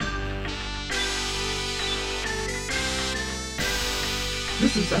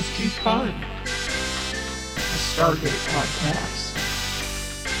This is SG Fun, a Stargate podcast.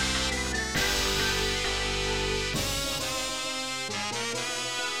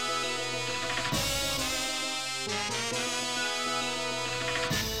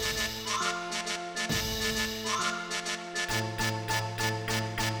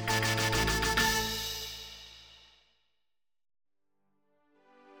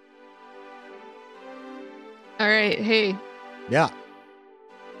 All right, hey. Yeah.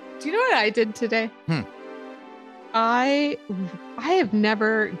 Do you know what I did today? I have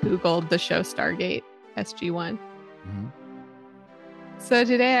never Googled the show Stargate SG-1. Mm-hmm. So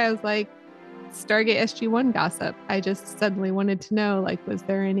today I was like, Stargate SG-1 gossip. I just suddenly wanted to know, like, was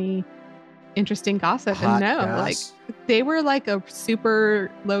there any interesting gossip? Hot and no, goss? like they were like a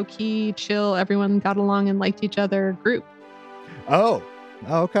super low-key, chill, everyone got along and liked each other group. Oh,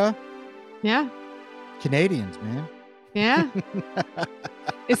 okay. Yeah. Canadians, man. Yeah.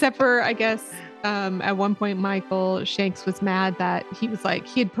 Except for, I guess, at one point, Michael Shanks was mad that he was like,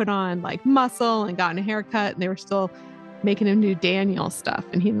 he had put on like muscle and gotten a haircut and they were still making him do Daniel stuff.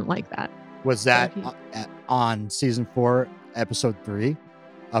 And he didn't like that. Was that on season 4, episode 3,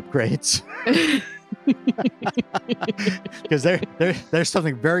 upgrades? Because there's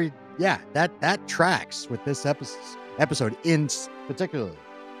something very, that tracks with this episode in particularly.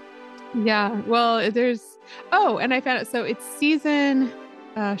 Yeah. Well, and I found it. So it's season,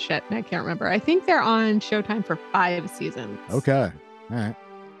 I can't remember. I think they're on Showtime for 5 seasons. Okay. All right.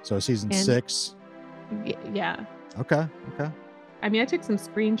 So season 6. Yeah. Okay. I mean, I took some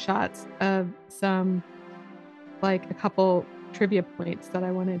screenshots of some, like a couple trivia points that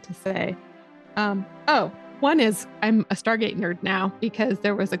I wanted to say. One is I'm a Stargate nerd now because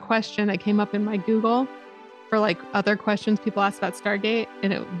there was a question that came up in my Google for like other questions people asked about Stargate.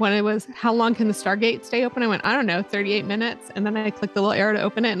 And when it was, how long can the Stargate stay open? I went, I don't know, 38 minutes. And then I clicked the little arrow to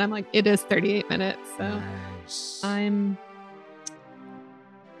open it and I'm like, it is 38 minutes. So nice. I'm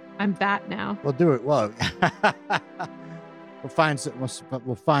that now. We'll do it. Well, we'll find some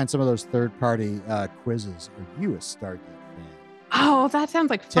of those third-party quizzes. Are you a Stargate fan? Oh, that sounds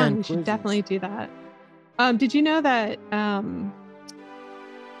like fun. We should quizzes. definitely do that. Did you know that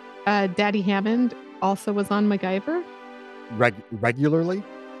Daddy Hammond also was on MacGyver? Regularly?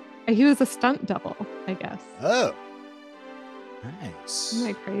 He was a stunt double, I guess. Oh, nice. Isn't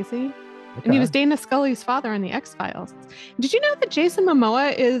that crazy? Okay. And he was Dana Scully's father on the X-Files. Did you know that Jason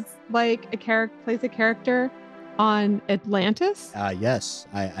Momoa is like plays a character on Atlantis? Yes,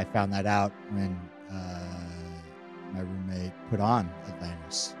 I found that out when my roommate put on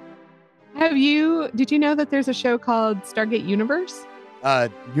Atlantis. Did you know that there's a show called Stargate Universe?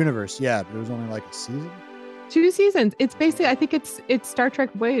 Universe, yeah, but it was only like a season. 2 seasons. It's basically, I think it's Star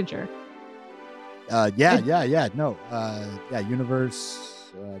Trek Voyager. Universe,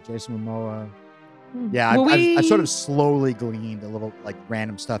 Jason Momoa. Hmm. Yeah, Well, I sort of slowly gleaned a little like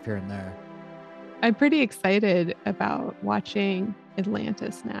random stuff here and there. I'm pretty excited about watching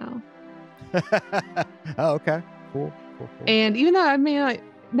Atlantis now. Oh, okay. Cool. And even though, I mean, I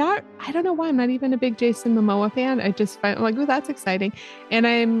don't know why I'm not even a big Jason Momoa fan. I just find like, oh, that's exciting. And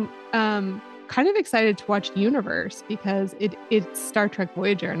I'm kind of excited to watch Universe because it's Star Trek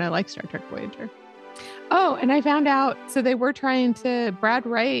Voyager and I like Star Trek Voyager. Oh, and I found out, so Brad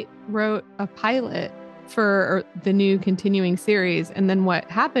Wright wrote a pilot for the new continuing series. And then what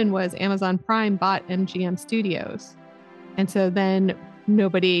happened was Amazon Prime bought MGM Studios. And so then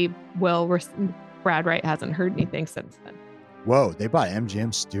Brad Wright hasn't heard anything since then. Whoa, they bought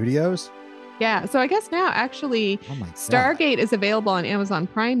MGM Studios? Yeah, so I guess now actually Oh my God. Stargate is available on Amazon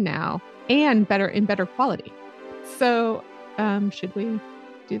Prime now and in better quality. So should we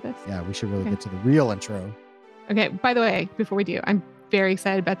do this? Yeah, we should really get to the real intro. Okay, by the way, before we do, I'm very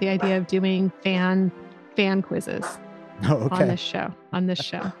excited about the idea of doing fan quizzes Oh, okay. on this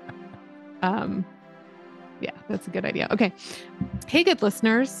show. Yeah, that's a good idea. Okay. Hey, good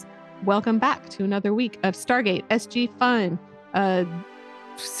listeners. Welcome back to another week of Stargate SG Fun,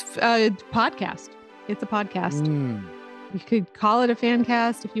 podcast. It's a podcast. You could call it a fan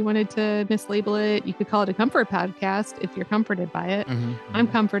cast if you wanted to mislabel it. You could call it a comfort podcast if you're comforted by it. Mm-hmm. I'm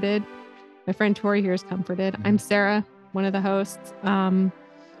comforted. My friend Tori here is comforted. I'm Sarah, one of the hosts.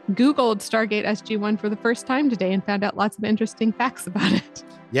 Googled Stargate SG-1 for the first time today and found out lots of interesting facts about it.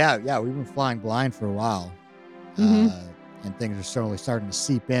 Yeah, we've been flying blind for a while. Mm-hmm. And things are slowly starting to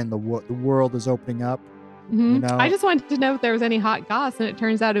seep in. The world is opening up. Mm-hmm. You know? I just wanted to know if there was any hot goss, and it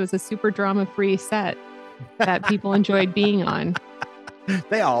turns out it was a super drama-free set that people enjoyed being on.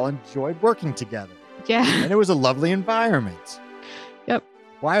 They all enjoyed working together. Yeah. And it was a lovely environment. Yep.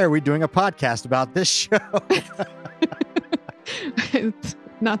 Why are we doing a podcast about this show? It's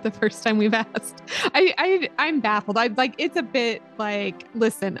not the first time we've asked. I'm baffled. I'm like, it's a bit like,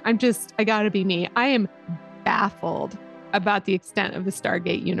 listen, I gotta be me. I am baffled about the extent of the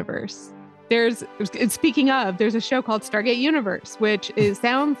Stargate universe. Speaking of, there's a show called Stargate Universe, which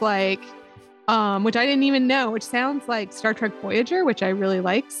sounds like, which I didn't even know, which sounds like Star Trek Voyager, which I really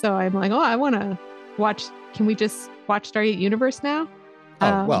like. So I'm like, I want to watch. Can we just watch Stargate Universe now?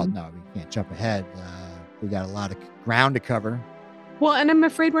 Well, no, we can't jump ahead. We got a lot of ground to cover. Well, and I'm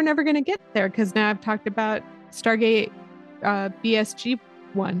afraid we're never going to get there because now I've talked about Stargate BSG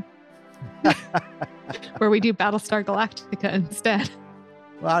 1, where we do Battlestar Galactica instead.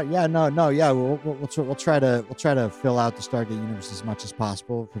 Well, yeah, yeah. We'll try to fill out the Stargate universe as much as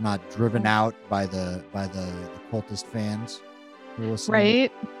possible. If we're not driven out by the cultist fans who are listening.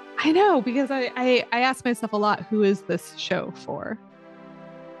 Right. I know, because I ask myself a lot, who is this show for?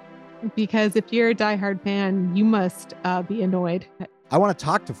 Because if you're a diehard fan, you must be annoyed. I want to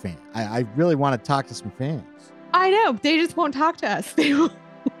talk to fans. I really want to talk to some fans. I know. They just won't talk to us. They won't.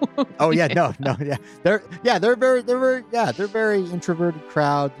 Oh yeah, no, yeah. They're very introverted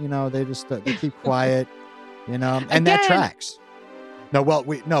crowd. You know, they just they keep quiet. You know, and Again, that tracks. No, well,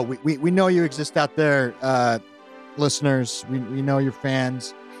 we know you exist out there, listeners. We know you're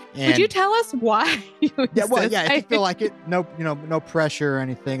fans. And would you tell us why you exist? Yeah, well, yeah. If you feel like it, no pressure or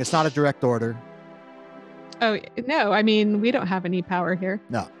anything. It's not a direct order. Oh no, I mean, we don't have any power here.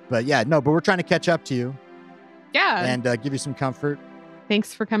 No, but we're trying to catch up to you. Yeah, and give you some comfort.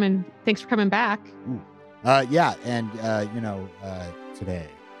 Thanks for coming back. Yeah, and today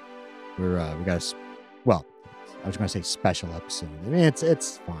we got I was going to say special episode. I mean,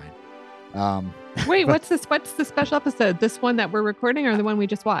 it's fine. Wait, what's the special episode? This one that we're recording, or the one we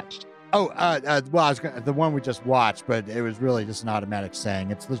just watched? Well, the one we just watched, but it was really just an automatic saying.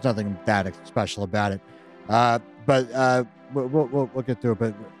 There's nothing that special about it. But we'll get through it.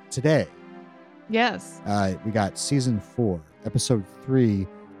 But today, yes, we got season 4, episode 3,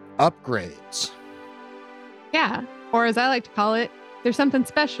 upgrades. Yeah, or as I like to call it, there's something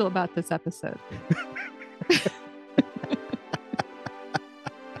special about this episode.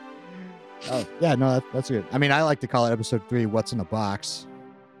 Oh yeah, no, that's good. I mean, I like to call it episode 3, What's in a Box.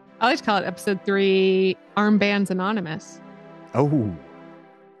 I like to call it episode 3, Armbands Anonymous. Oh,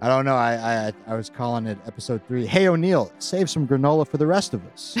 I don't know. I was calling it episode 3, Hey O'Neill, save some granola for the rest of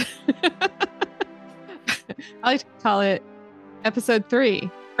us. I like to call it episode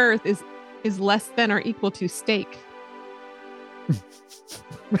 3, Earth is less than or equal to steak.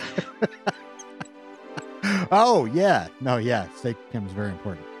 Oh yeah, no, yeah, steak becomes very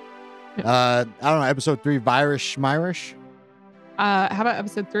important. I don't know. Episode 3, Virus Schmirish. How about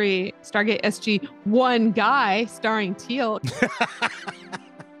episode 3, Stargate SG, One Guy, starring Teal'c.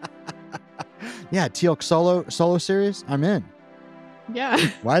 Yeah, Teal'c solo series. I'm in. Yeah.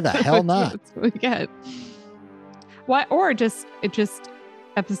 Why the hell not? That's what we get. Why? Or just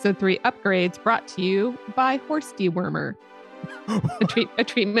episode 3, Upgrades, brought to you by Horse Dewormer, a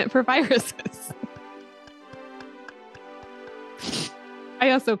treatment for viruses. I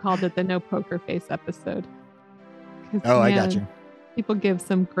also called it the No Poker Face episode. Oh, I got you. People give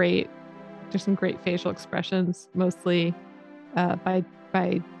some great facial expressions, mostly by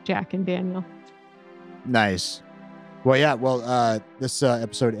Jack and Daniel. Nice. Well, yeah. Well, this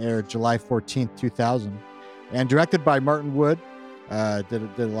episode aired July 14th, 2000, and directed by Martin Wood. Did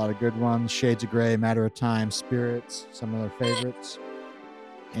a lot of good ones: Shades of Grey, Matter of Time, Spirits, some of their favorites,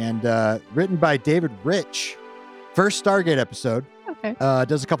 and written by David Rich. First Stargate episode. Okay.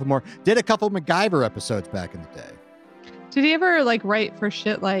 Does a couple more. Did a couple MacGyver episodes back in the day. Did he ever write for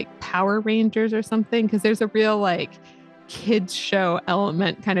shit like Power Rangers or something? Because there's a real kids show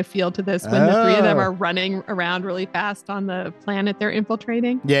element kind of feel to this when the three of them are running around really fast on the planet they're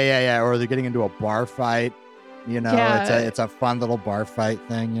infiltrating. Yeah. Or they're getting into a bar fight. It's a fun little bar fight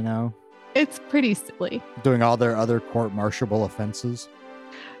thing. It's pretty silly. Doing all their other court-martialable offenses.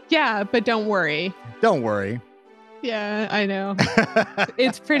 Yeah, but don't worry. Don't worry. Yeah, I know.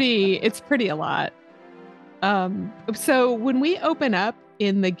 It's pretty a lot. So when we open up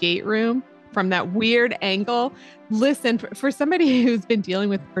in the gate room from that weird angle, listen, for somebody who's been dealing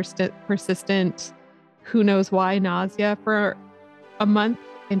with persistent, who knows why, nausea for a month,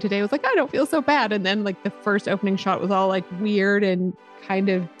 and today was like, I don't feel so bad. And then the first opening shot was all weird and kind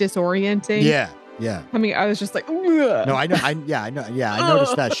of disorienting. Yeah. I mean, I was just like, ugh. No, I know. I know. Yeah, I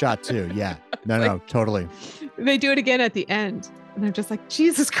noticed that shot too. Yeah. No, totally. They do it again at the end, and I'm just like,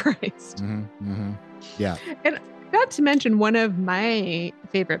 Jesus Christ. Mm-hmm. Yeah. And not to mention, one of my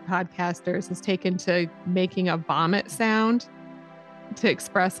favorite podcasters has taken to making a vomit sound to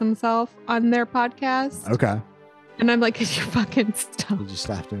express himself on their podcast. Okay. And I'm like, could you fucking stop? Would you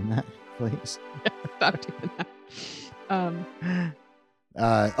stop doing that, please? Stop doing that.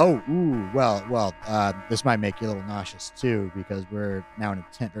 This might make you a little nauseous too, because we're now in a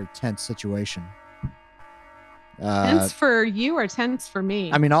very tense situation. Tense for you or tense for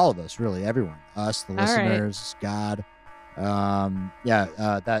me? I mean, all of us, really, everyone, us, the listeners, God.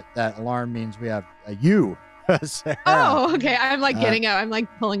 That alarm means we have you, Sarah. Oh, okay. I'm like getting up. I'm like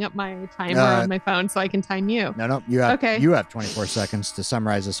pulling up my timer on my phone so I can time you. No, you have 24 seconds to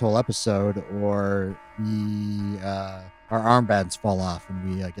summarize this whole episode, or our armbands fall off and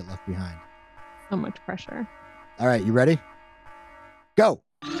we get left behind. So much pressure. All right, you ready? Go.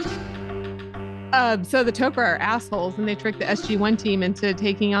 So the Tok'ra are assholes, and they tricked the SG-1 team into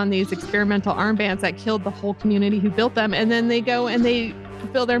taking on these experimental armbands that killed the whole community who built them. And then they go and they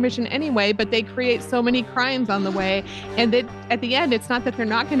fulfill their mission anyway, but they create so many crimes on the way. And that at the end, it's not that they're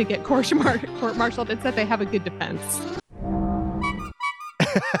not going to get court-martialed, it's that they have a good defense.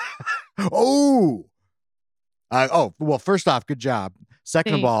 Well, first off, good job.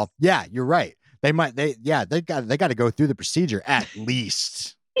 Second of all, yeah, you're right. They got to go through the procedure at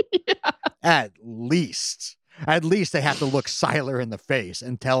least. Yeah. At least they have to look Siler in the face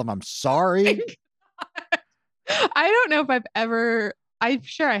and tell him, I'm sorry. I don't know if I'm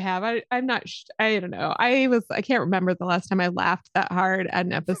sure I have. I'm not, I don't know. I can't remember the last time I laughed that hard at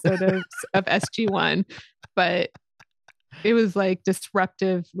an episode of SG-1, but it was like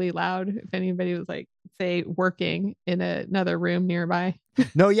disruptively loud. If anybody was like, say, working in another room nearby.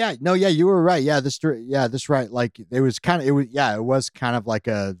 No, you were right. This right. Like it was kind of like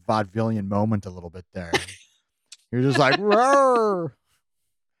a vaudevillian moment a little bit there. He was just like, roar.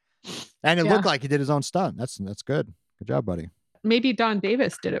 And it looked like he did his own stunt. That's good. Good job, buddy. Maybe Don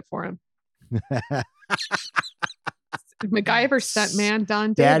Davis did it for him. MacGyver stunt man,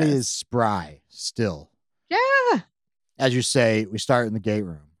 Don Davis. Daddy is spry still. Yeah. As you say, we start in the gate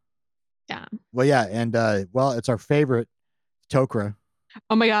room. Yeah. Well, yeah. And it's our favorite Tok'ra.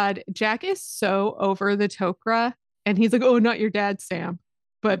 Oh my God. Jack is so over the Tok'ra. And he's like, oh, not your dad, Sam.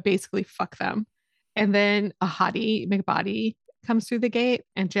 But basically, fuck them. And then a hottie, McBody, comes through the gate.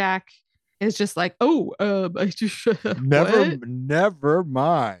 And Jack is just like, never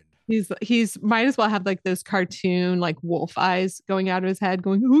mind. He's might as well have like those cartoon like wolf eyes going out of his head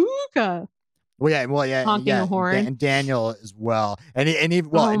going, ooga. Well, yeah. Honking a horn. And Daniel as well. And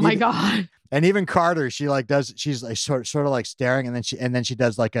God. And even Carter, she's like sort of like staring, and then she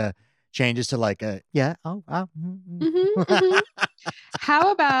does like a changes to like a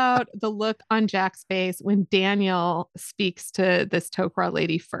How about the look on Jack's face when Daniel speaks to this Tok'ra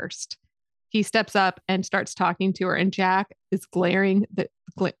lady first? He steps up and starts talking to her, and Jack is glaring.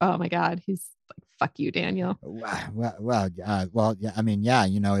 Oh my God, he's like, "Fuck you, Daniel." I mean, yeah,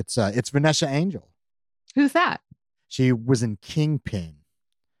 it's Vanessa Angel. Who's that? She was in Kingpin.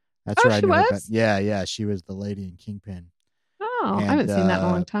 That's right. She was? Yeah, she was the lady in Kingpin. Oh, I haven't seen that in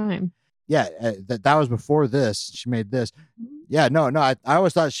a long time. Yeah, that was before this. She made this. Yeah, no. I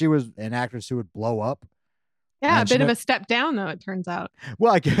always thought she was an actress who would blow up. Yeah, a bit of a step down, though, it turns out.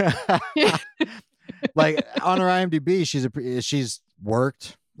 Well, like on her IMDb, she's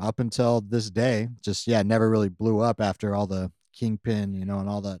worked up until this day. Just never really blew up after all the Kingpin, and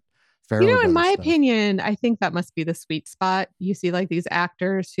all that. In my opinion, I think that must be the sweet spot. You see like these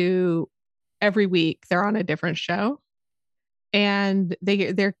actors who every week they're on a different show, and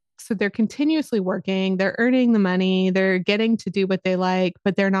they're continuously working, they're earning the money, they're getting to do what they like,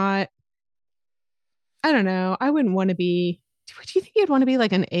 but they're not, I don't know. I wouldn't want to be, do you think you'd want to be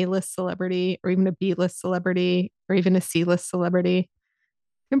like an A-list celebrity or even a B-list celebrity or even a C-list celebrity?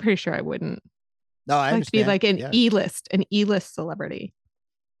 I'm pretty sure I wouldn't. No, I like to be like an E-list celebrity.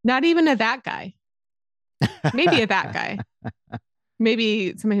 Not even a that guy. Maybe a that guy.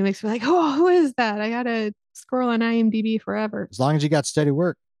 Maybe somebody makes me like, oh, who is that? I gotta scroll on IMDb forever. As long as you got steady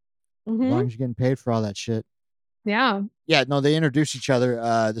work. Mm-hmm. As long as you're getting paid for all that shit. Yeah. Yeah, no, they introduce each other.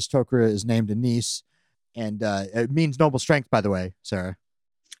 This Tok'ra is named Anise, and it means noble strength, by the way, Sarah.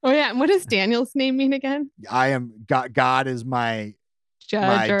 Oh, yeah. And what does Daniel's name mean again? I am God is my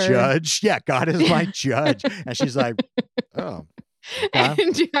judge. Yeah, God is my judge. And she's like, oh.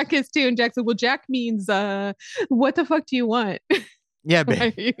 And Jack is too. And Jack said, well, Jack means what the fuck do you want? Yeah,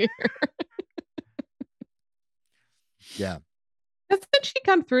 babe. Yeah. Doesn't she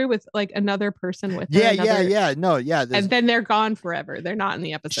come through with like another person with her? Yeah. No, yeah. And then they're gone forever. They're not in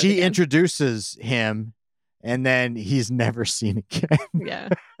the episode. She introduces him, and then he's never seen again. Yeah.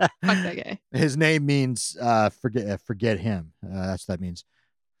 Fuck that guy. His name means forget him. That's what that means.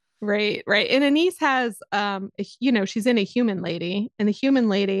 Right. And Anise has, she's in a human lady, and the human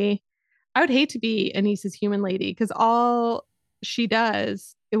lady I would hate to be Anissa's human lady because all she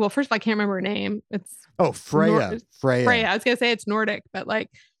does, well, first of all, I can't remember her name. It's Freya. Freya. I was gonna say it's Nordic, but like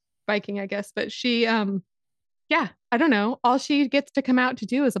Viking, I guess. But she, yeah, I don't know. All she gets to come out to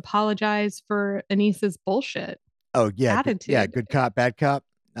do is apologize for Anissa's bullshit Oh yeah, attitude. good cop, bad cop.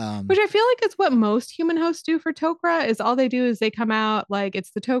 Which I feel like is what most human hosts do for Tok'ra. Is all they do is they come out like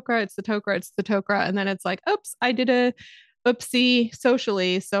it's the Tok'ra, it's the Tok'ra, it's the Tok'ra, and then it's like, oops, I did a oopsie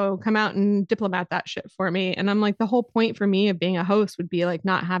socially, so come out and diplomat that shit for me. And I'm like, the whole point for me of being a host would be like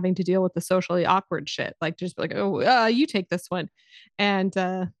not having to deal with the socially awkward shit, like just be like, oh, you take this one. And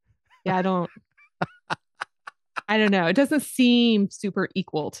yeah, I don't know, it doesn't seem super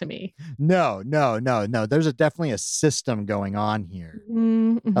equal to me. No, there's definitely a system going on here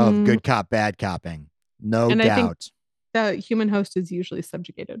Mm-hmm. of good cop, bad copping, no and doubt. I think the human host is usually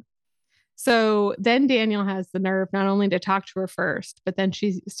subjugated. So then Daniel has the nerve not only to talk to her first, but then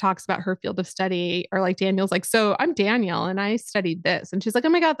she talks about her field of study, or like Daniel's like, so I'm Daniel and I studied this. And she's like, oh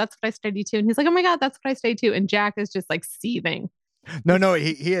my God, that's what I studied too. And he's like, oh my God, that's what I studied too. And Jack is just like seething. No,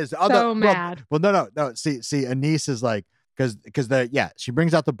 he is so mad. Well, no. See, Anise is like, because she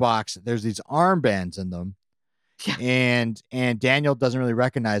brings out the box. There's these armbands in them. Yeah. And Daniel doesn't really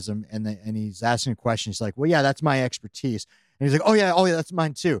recognize them. And he's asking a question. He's like, well, yeah, that's my expertise. And he's like, oh yeah, that's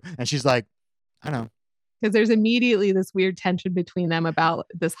mine too. And she's like, I know. Because there's immediately this weird tension between them about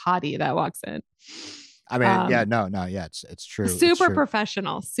this hottie that walks in. I mean, it's true. Super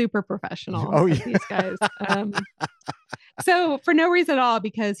professional. Oh yeah, these guys. So for no reason at all,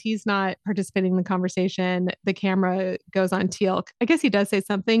 because he's not participating in the conversation, the camera goes on Teal'c. I guess he does say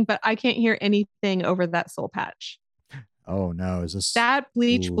something, but I can't hear anything over that soul patch. Oh no, is this that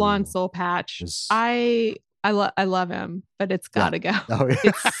bleach blonde soul patch? I love him, but it's gotta go. Oh,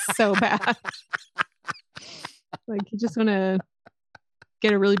 yeah. It's so bad. Like you just want to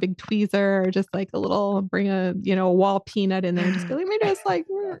get a really big tweezer, or just like bring a wall peanut in there, and just go, let me just like,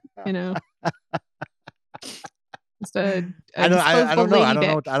 just I don't know. I don't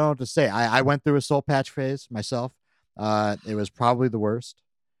know what to say. I went through a soul patch phase myself. It was probably the worst.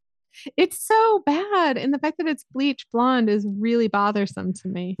 It's so bad, and the fact that it's bleach blonde is really bothersome to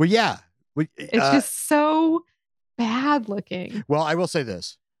me. Well, yeah, it's just so bad looking. Well, I will say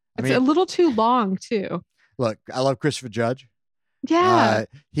this: it's a little too long too. Look, I love Christopher Judge. Yeah,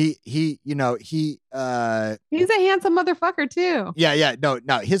 he's a handsome motherfucker too. Yeah. No,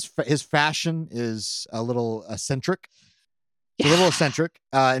 his fashion is a little eccentric. It's a little eccentric,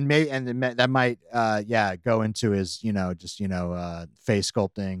 and that might go into his face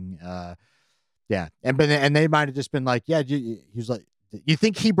sculpting. Yeah, and they might have just been like, yeah, he was like, you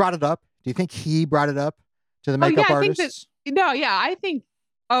think he brought it up? Do you think he brought it up to the makeup artists? I think.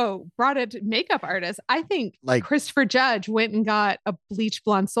 Oh, brought it to makeup artist. I think like Christopher Judge went and got a bleach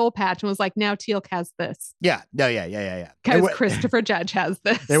blonde soul patch and was like, now Teal'c has this. Yeah. Because Christopher Judge has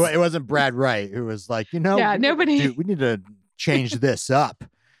this. It wasn't Brad Wright who was like, nobody. We need to change this up.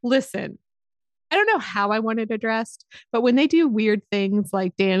 Listen, I don't know how I wanted it addressed, but when they do weird things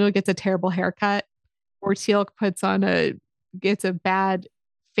like Daniel gets a terrible haircut, or Teal'c gets a bad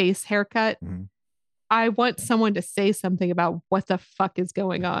face haircut. Mm-hmm. I want someone to say something about what the fuck is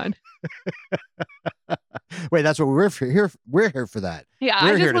going on. Wait, that's what we're here. We're here for that. Yeah,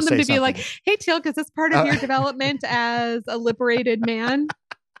 I just want them to be like, "Hey, Teal'c, is this part of your development as a liberated man?"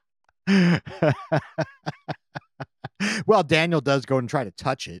 Well, Daniel does go and try to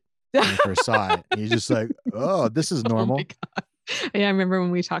touch it when he first saw it. He's just like, "Oh, this is normal." Oh my God. Yeah, I remember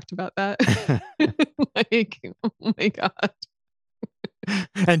when we talked about that. Oh my God.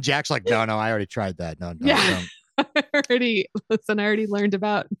 And Jack's like, no, I already tried that. No, yeah. I already learned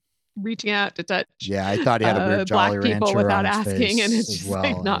about reaching out to touch. Yeah, I thought he had a weird Jolly black people Rancher without on his asking, and it's just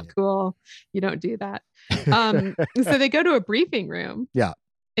like not cool. You don't do that. So they go to a briefing room. Yeah.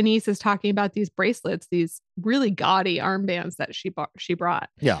 Anise is talking about these bracelets, these really gaudy armbands that she brought.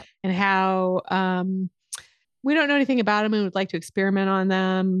 Yeah. And how we don't know anything about them and would like to experiment on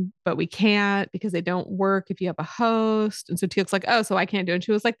them, but we can't because they don't work if you have a host. And so Teal'c's like, oh, so I can't do it. And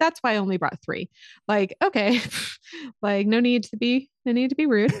she was like, that's why I only brought 3. Like, okay, like no need to be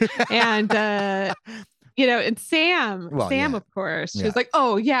rude. And, and Sam, of course, she was like,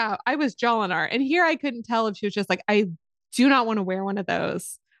 oh yeah, I was Jolinar. And here I couldn't tell if she was just like, I do not want to wear one of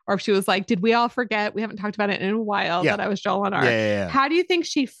those. Or if she was like, did we all forget? We haven't talked about it in a while that I was Jolinar. Yeah. How do you think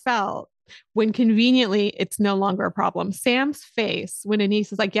she felt when conveniently it's no longer a problem? Sam's face when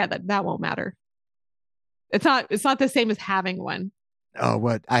Anise is like, yeah, that won't matter. It's not the same as having one. Oh,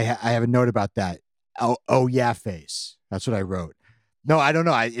 what I have a note about that. Oh yeah, face. That's what I wrote. No, I don't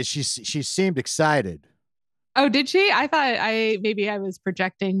know. She seemed excited Oh, did she? I thought I was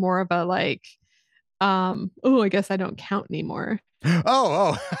projecting more of a like, oh, I guess I don't count anymore.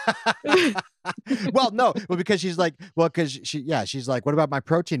 Oh. Well, no, well, because she's like, well, because she's like, what about my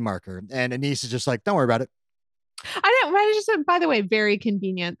protein marker? And Anise is just like, don't worry about it. I don't. I just, by the way, very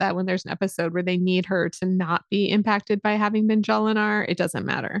convenient that when there's an episode where they need her to not be impacted by having been Jolinar, it doesn't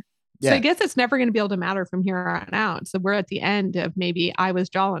matter. So I Yeah, guess it's never going to be able to matter from here on out. So we're at the end of maybe I was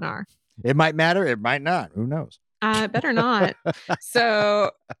Jolinar. it might matter, it might not. Who knows? Better not.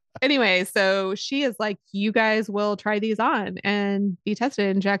 So anyway, so she is like, you guys will try these on and be tested.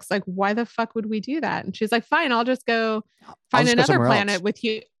 And Jack's like, why the fuck would we do that? And she's like, fine, I'll just go I'll find just go another somewhere planet else. with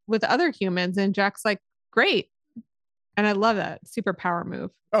you with other humans. And Jack's like, great. And I love that super power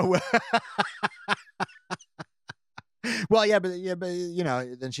move. Oh, well, but you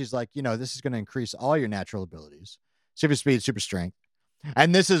know, then she's like, you know, this is going to increase all your natural abilities, super speed, super strength,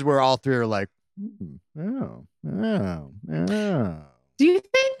 and this is where all three are like, oh. Do you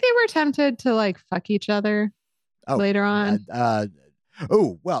think they were tempted to like fuck each other Oh, later on?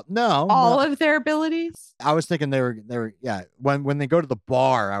 oh, well, no, All no. of their abilities? I was thinking they were, yeah. When they go to the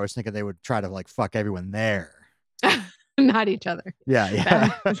bar, I was thinking they would try to like fuck everyone there. Not each other.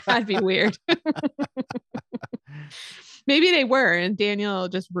 Yeah. That'd be weird. Maybe they were, and Daniel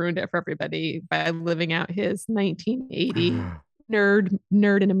just ruined it for everybody by living out his 1980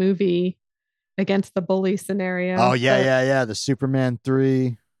 nerd in a movie against the bully scenario. Oh yeah. The Superman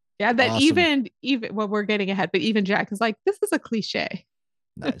 3. Yeah, that Awesome. even well, we're getting ahead, but even Jack is like, this is a cliche.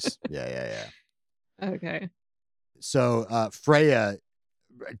 Nice. Yeah. Okay. So Freya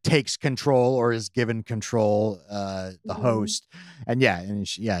takes control or is given control, the host, and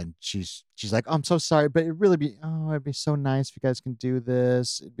she's like, oh, I'm so sorry, but it'd be so nice if you guys can do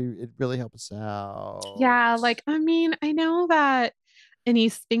this. It'd really help us out. Yeah, like I mean, I know that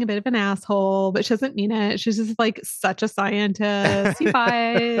Anise being a bit of an asshole, but she doesn't mean it. She's just like such a scientist. You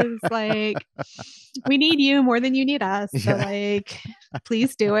guys, like, we need you more than you need us. So, Yeah, like,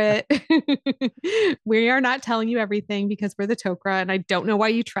 please do it. We are not telling you everything because we're the Tok'ra, and I don't know why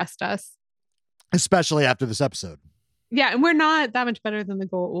you trust us. especially after this episode. Yeah, and we're not that much better than the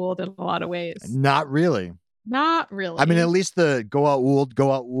Goa'uld in a lot of ways. Not really. Not I mean, really. at least the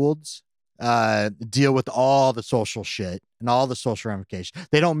Goa'ulds deal with all the social shit and all the social ramifications.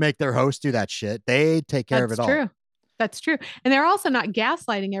 They don't make their host do that shit. They take care of it That's all. true. That's true. And they're also not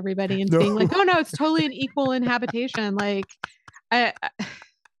gaslighting everybody and No. being like, oh no, it's totally an equal inhabitation. Like in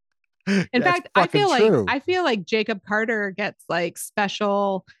That's fact, I fucking feel true. like Jacob Carter gets like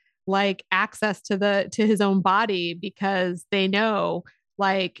special like access to his own body because they know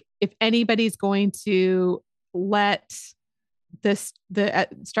like if anybody's going to let the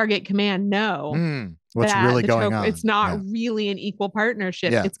Stargate Command know What's that really going on? it's not really an equal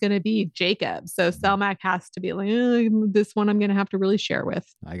partnership. Yeah. It's going to be Jacob. So Selmac has to be like, this one I'm going to have to really share with.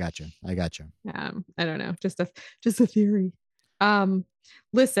 I got you. I don't know, just a theory.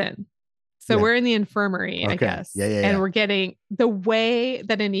 Listen. So we're in the infirmary, Okay. I guess. Yeah. And we're getting the way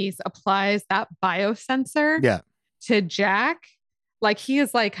that Anise applies that biosensor to Jack. Like he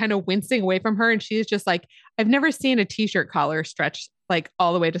is like kind of wincing away from her, and she's just like, I've never seen a t-shirt collar stretch like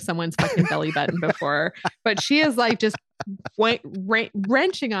all the way to someone's fucking belly button before, but she is like just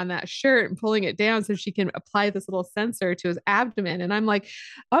wrenching on that shirt and pulling it down so she can apply this little sensor to his abdomen. And I'm like,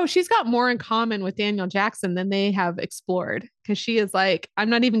 oh, she's got more in common with Daniel Jackson than they have explored, because she is like, I'm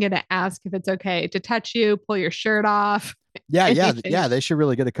not even going to ask if it's okay to touch you, pull your shirt off. Yeah. They should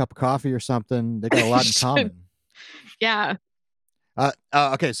really get a cup of coffee or something. They got a lot in common. Yeah.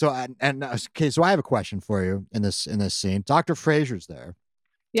 Okay, so I have a question for you in this scene. Dr. Fraser's there.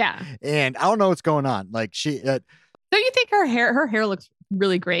 Yeah. And I don't know what's going on. Like she don't you think her hair looks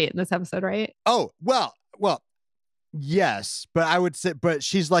really great in this episode, right? Oh, well, yes, but I would say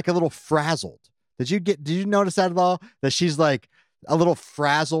she's like a little frazzled. Did you notice that at all? That she's like a little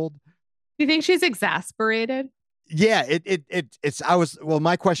frazzled? Do you think she's exasperated? Yeah,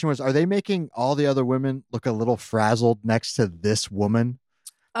 my question was, are they making all the other women look a little frazzled next to this woman?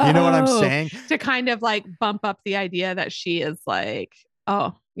 You know what I'm saying? To kind of like bump up the idea that she is like,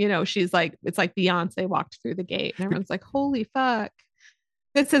 oh, she's like, it's like Beyonce walked through the gate and everyone's like, holy fuck,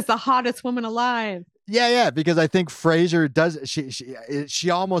 this is the hottest woman alive. Yeah, because I think Fraser does.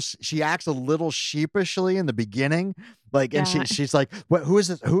 She acts a little sheepishly in the beginning, like, and she's like, "What? Who is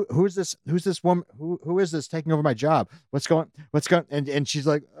this? Who is this? Who's this woman? Who is this taking over my job? What's going? And she's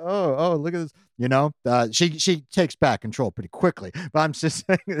like, oh, look at this. She takes back control pretty quickly. But I'm just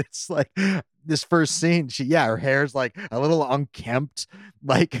saying, it's like this first scene. Her hair's like a little unkempt,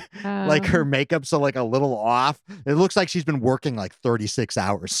 like her makeup's like a little off. It looks like she's been working like 36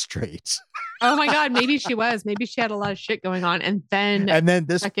 hours straight. Oh my God, maybe she was. Maybe she had a lot of shit going on, and then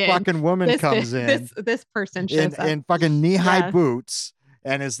this fucking- fucking woman this comes in this person shows up in fucking knee-high Yeah. boots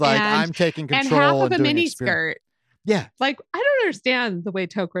and is like, And- I'm taking and control half of and a doing mini experiment. skirt. Yeah. Like, I don't understand the way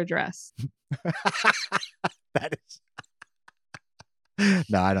Tok'ra dress. That is.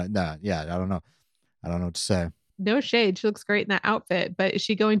 No, I don't. No, yeah, I don't know. I don't know what to say. No shade. She looks great in that outfit. But is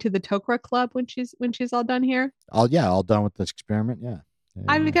she going to the Tok'ra club when she's all done here? All done with this experiment. Yeah.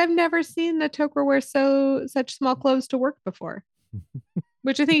 I've never seen the Tok'ra wear such small clothes to work before.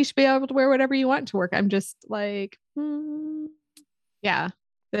 Which I think you should be able to wear whatever you want to work. I'm just like, yeah.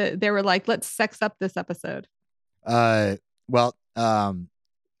 They were like, let's sex up this episode. Well, I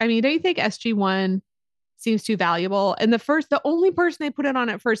mean, don't you think SG1 seems too valuable? And the only person they put it on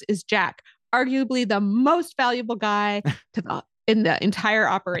at first is Jack, arguably the most valuable guy in the entire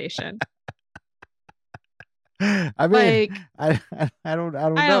operation. I mean, like, I don't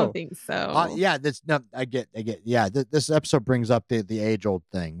know. I don't think so. Yeah, I get. Yeah, this episode brings up the age old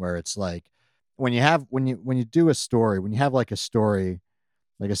thing where it's like when you do a story, when you have like a story,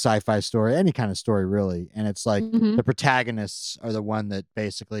 like a sci-fi story, any kind of story really, and it's like the protagonists are the one that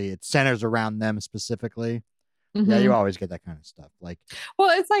basically it centers around them specifically. Yeah, you always get that kind of stuff. Like,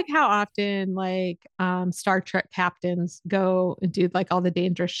 well, it's like how often like Star Trek captains go and do like all the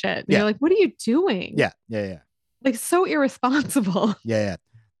dangerous shit. And you're like, what are you doing? Yeah. Like so irresponsible. Yeah.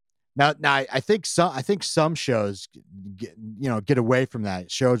 Now I think some shows get away from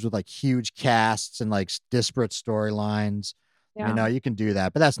that. Shows with like huge casts and like disparate storylines. Yeah. You can do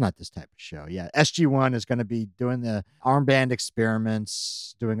that, but that's not this type of show. Yeah. SG1 is going to be doing the armband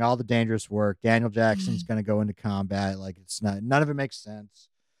experiments, doing all the dangerous work. Daniel Jackson's going to go into combat. Like none of it makes sense.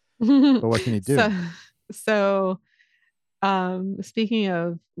 But what can you do? So speaking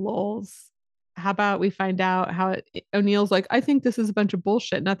of lols, how about we find out how O'Neill's like, I think this is a bunch of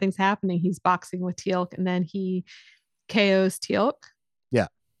bullshit. Nothing's happening. He's boxing with Teal'c and then he KOs Teal'c. Yeah.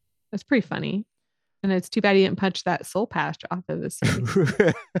 That's pretty funny. And it's too bad he didn't punch that soul patch off of his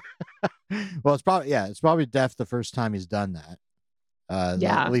face. Well, it's probably Def the first time he's done that.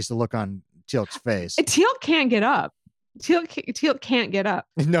 Yeah. At least the look on Teal'c's face. Teal'c can't get up. Teal'c can't get up.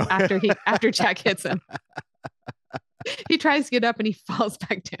 No. after Jack hits him. He tries to get up and he falls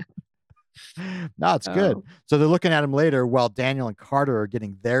back down. No, it's good. So they're looking at him later while Daniel and Carter are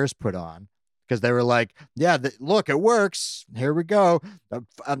getting theirs put on because they were like, yeah, look, it works. Here we go. There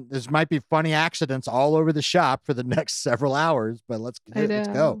might be funny accidents all over the shop for the next several hours, but let's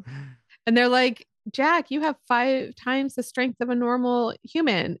go. And they're like, Jack, you have 5 times the strength of a normal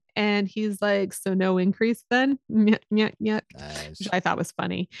human. And he's like, so no increase then? Nice. Which I thought was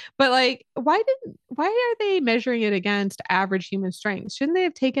funny. But like, why are they measuring it against average human strength? Shouldn't they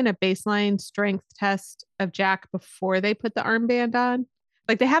have taken a baseline strength test of Jack before they put the armband on?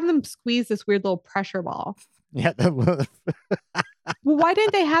 Like they have them squeeze this weird little pressure ball. Yeah. Well, why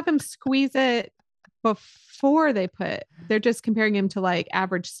didn't they have him squeeze it before they're just comparing him to like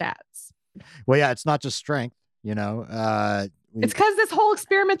average stats? Well, yeah, it's not just strength, it's because this whole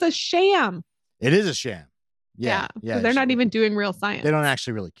experiment's a sham. It is a sham. Yeah. They're not even doing real science. They don't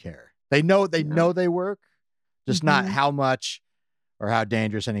actually really care. They know they work, just not how much or how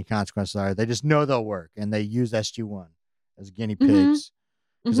dangerous any consequences are. They just know they'll work, and they use SG1 as guinea pigs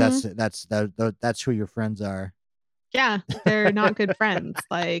because that's who your friends are. Yeah, they're not good friends.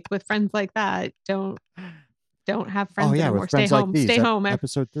 Like with friends like that, don't have friends anymore. Stay home. Stay home.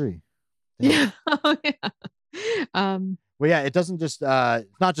 Episode 3. Yeah. Oh, yeah. Well, yeah, it doesn't just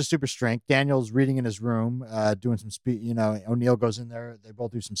it's not just super strength. Daniel's reading in his room, doing some speed. O'Neill goes in there. They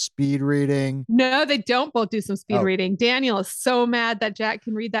both do some speed reading. No, they don't both do some speed reading. Daniel is so mad that Jack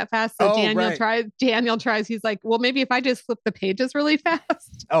can read that fast. So Daniel tries. He's like, well, maybe if I just flip the pages really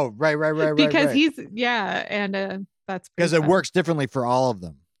fast. Oh, right. Because and that's because it works differently for all of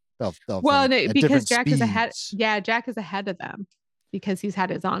them. Because Jack is ahead. Yeah, Jack is ahead of them. Because he's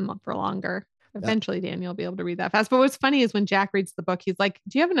had his on for longer. Eventually, Daniel will be able to read that fast. But what's funny is when Jack reads the book, he's like,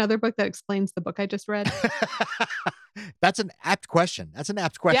 do you have another book that explains the book I just read? That's an apt question.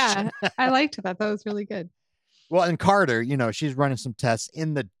 Yeah, I liked that. That was really good. Well, and Carter, she's running some tests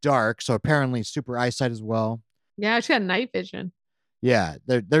in the dark. So apparently super eyesight as well. Yeah, she had night vision. Yeah,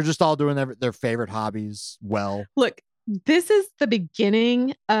 they're just all doing their favorite hobbies well. Look, this is the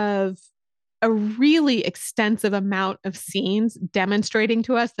beginning of a really extensive amount of scenes demonstrating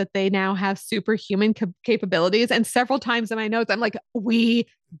to us that they now have superhuman capabilities. And several times in my notes, I'm like, we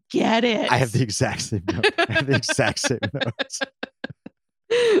get it. I have the exact same notes.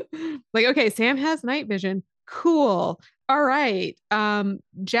 Like, okay, Sam has night vision. Cool. All right.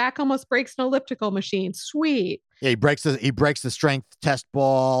 Jack almost breaks an elliptical machine. Sweet. Yeah, he breaks the strength test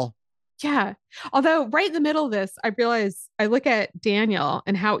ball. Yeah. Although right in the middle of this, I realize I look at Daniel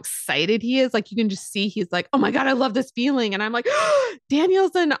and how excited he is. Like you can just see he's like, oh my God, I love this feeling. And I'm like, oh,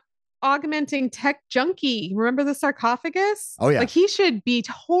 Daniel's an augmenting tech junkie. Remember the sarcophagus? Oh yeah. Like he should be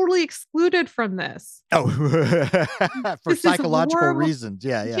totally excluded from this. Oh, for This is psychological horrible. reasons.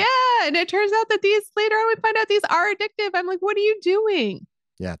 Yeah, yeah. Yeah. And it turns out that these later on we find out these are addictive. I'm like, what are you doing?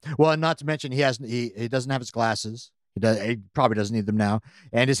 Yeah. Well, and not to mention he doesn't have his glasses. He probably doesn't need them now.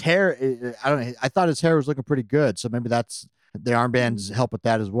 And his hair, I don't know. I thought his hair was looking pretty good. So maybe that's the armbands help with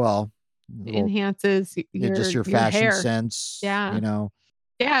that as well. It enhances just your your fashion hair. sense. Yeah. You know.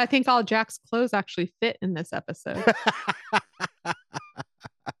 Yeah, I think all Jack's clothes actually fit in this episode.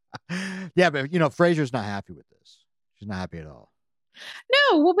 Yeah, but Frasier's not happy with this. She's not happy at all.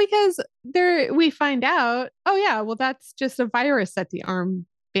 No, well, because we find out, oh yeah, well, that's just a virus that the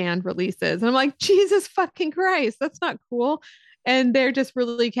armband releases. And I'm like, Jesus fucking Christ, that's not cool. And they're just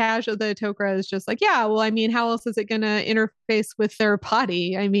really casual. The Tok'ra is just like, yeah, well, I mean, how else is it going to interface with their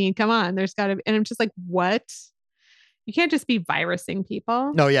body? I mean, come on, there's got to be. And I'm just like, what? You can't just be virusing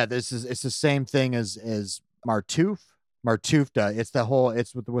people. No, yeah, it's the same thing as Martouf. Martouf does.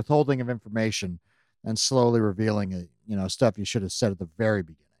 It's with the withholding of information and slowly revealing it, stuff you should have said at the very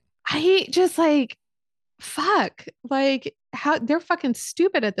beginning. I just like, fuck, like how they're fucking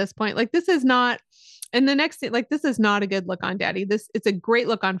stupid at this point. Like this is not, and the next thing, like this is not a good look on Daddy. It's a great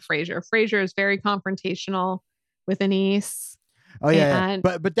look on Frasier. Frasier is very confrontational with Anise. Oh yeah,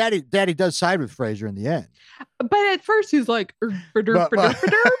 but Daddy does side with Frasier in the end. But at first he's like,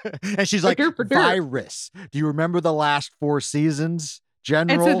 and she's like, virus. Do you remember the last 4 seasons,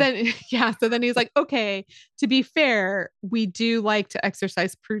 General? And so then he's like, okay, to be fair, we do like to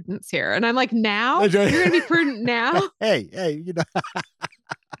exercise prudence here. And I'm like, now you're gonna be prudent now. Hey,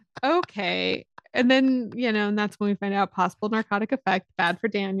 Okay. And then, and that's when we find out possible narcotic effect, bad for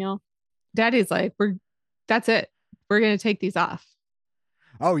Daniel. Daddy's like, that's it. We're gonna take these off.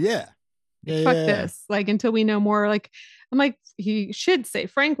 Oh yeah. Fuck this. Like until we know more. Like I'm like, he should say,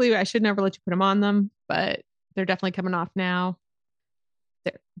 frankly, I should never let you put them on them, but they're definitely coming off now.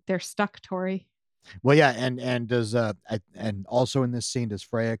 They're stuck, Tori. Well, yeah, and does and also in this scene does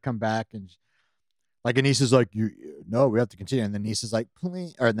Freya come back and like Anise is like, no, we have to continue, and then Anise is like,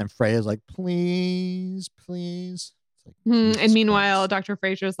 please, or then Freya's like, please. It's like, and meanwhile, Dr.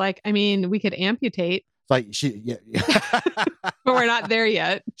 Frasier's like, I mean, we could amputate. Like but we're not there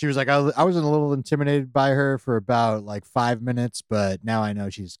yet. She was like, I was a little intimidated by her for about like 5 minutes, but now I know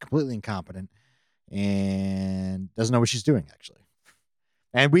she's completely incompetent and doesn't know what she's doing actually.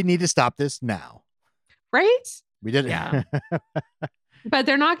 And we need to stop this now. Right? We did it. Yeah. But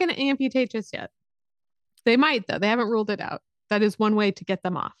they're not going to amputate just yet. They might though. They haven't ruled it out. That is one way to get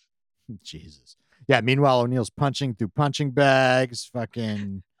them off. Jesus. Yeah. Meanwhile, O'Neill's punching through punching bags.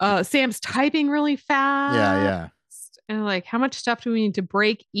 Fucking. Sam's typing really fast. Yeah. And like, how much stuff do we need to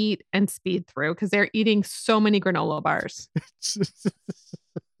break, eat, and speed through? Because they're eating so many granola bars.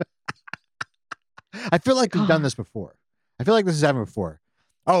 I feel like we've done this before. I feel like this has happened before.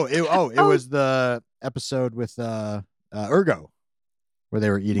 It was the episode with Ergo where they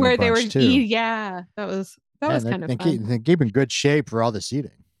were eating a bunch too. Yeah, that was kind of fun. They keep in good shape for all this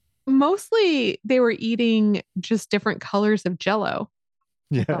eating. Mostly they were eating just different colors of Jell-O.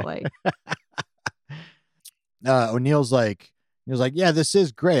 Yeah. Like. O'Neill's like, he was like, yeah, this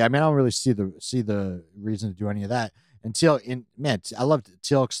is great. I mean, I don't really see the reason to do any of that. And I love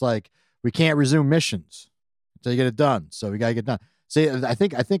Teal'c's like, we can't resume missions until you get it done. So we gotta get done. See, I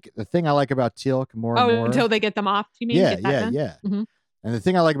think the thing I like about Teal'c more and more until they get them off. You mean? Yeah. Mm-hmm. And the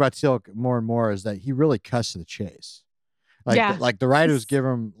thing I like about Teal'c more and more is that he really cuts to the chase. Like the writers give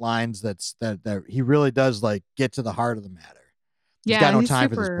him lines that he really does like get to the heart of the matter. He's got no time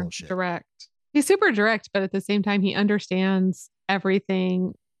for this bullshit. Direct. He's super direct, but at the same time, he understands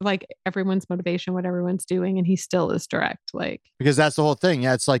everything, like everyone's motivation, what everyone's doing, and he still is direct. Like because that's the whole thing.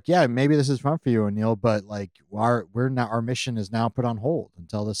 Yeah, it's like, yeah, maybe this is fun for you, O'Neill, but like our mission is now put on hold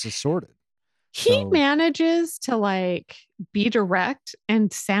until this is sorted. He manages to like be direct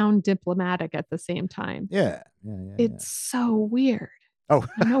and sound diplomatic at the same time. Yeah. It's so weird. Oh,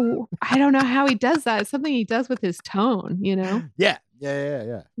 I don't know how he does that. It's something he does with his tone, Yeah.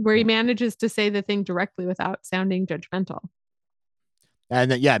 Where he manages to say the thing directly without sounding judgmental.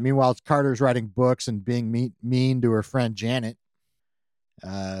 And then, meanwhile, Carter's writing books and being mean to her friend Janet.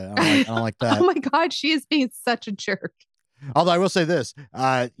 I don't like that. Oh my God, she is being such a jerk. Although I will say this,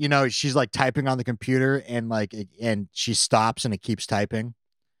 she's like typing on the computer and she stops and it keeps typing.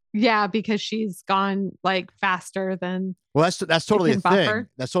 Yeah, because she's gone like faster than. Well, that's totally a thing. Buffer.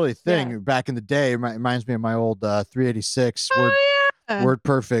 That's totally a thing. Yeah. Back in the day, it reminds me of my old 386. Oh, Word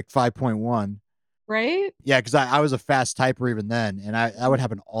Perfect 5.1. Right? Yeah, because I was a fast typer even then, and that would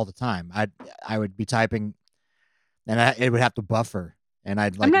happen all the time. I would be typing, and it would have to buffer, and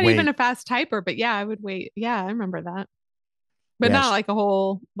I'd I'm like not even wait. a fast typer, but yeah, I would wait. Yeah, I remember that. But Yeah. not like a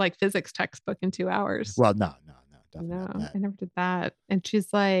whole like physics textbook in 2 hours. Well, no, definitely not No, that. I never did that. And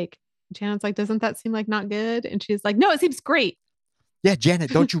she's like, Janet's like, doesn't that seem like not good? And she's like, no, it seems great. Yeah, Janet,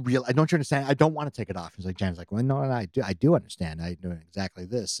 don't you understand? I don't want to take it off. He's like, Janet's like, well, no, I do understand. I do exactly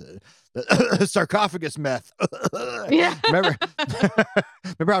this. The sarcophagus meth. Yeah. remember,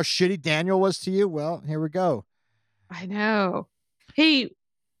 remember how shitty Daniel was to you? Well, here we go. I know. Hey,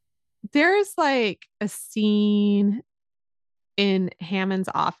 there's like a scene in Hammond's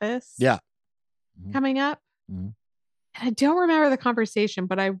office Yeah. coming up. Mm-hmm. And I don't remember the conversation,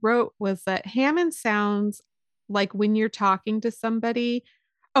 but I wrote was that Hammond sounds like when you're talking to somebody.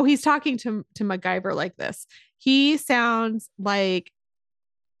 Oh, he's talking to MacGyver like this. He sounds like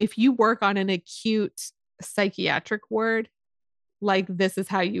if you work on an acute psychiatric ward, like this is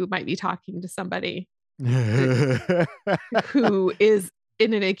how you might be talking to somebody who is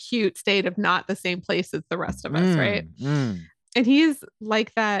in an acute state of not the same place as the rest of us, right? And he's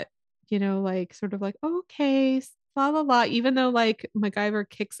like that, like sort of like, okay, la la la, even though like MacGyver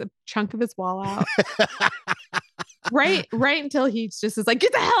kicks a chunk of his wall out. right until he just is like,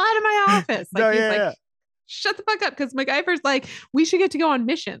 get the hell out of my office. Like no, he's yeah, like, yeah. Shut the fuck up, because MacGyver's like, we should get to go on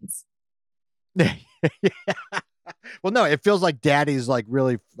missions. Well, no, it feels like Daddy's like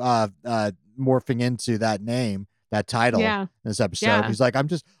really morphing into that name, that title in this episode. Yeah. He's like, I'm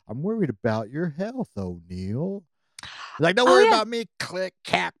worried about your health, O'Neill. He's like, don't worry about me. Click,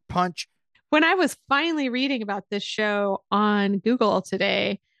 cat, punch. When I was finally reading about this show on Google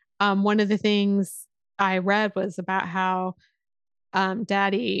today, one of the things I read was about how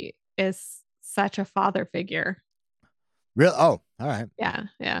Daddy is such a father figure. Really? Oh, all right.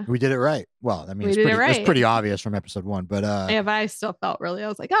 Yeah. We did it right. Well, I mean, it's pretty obvious from episode 1, but yeah, but I still felt really. I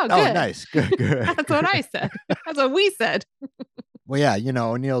was like, oh, good. Oh, nice, good. That's what I said. That's what we said. Well, yeah,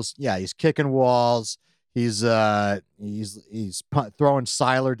 O'Neill's he's kicking walls. He's throwing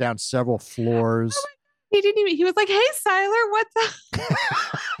Sylar down several floors. Oh, he didn't even. He was like, "Hey, Sylar, what's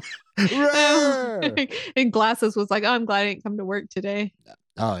up?" And Glasses was like, "Oh, I'm glad I didn't come to work today."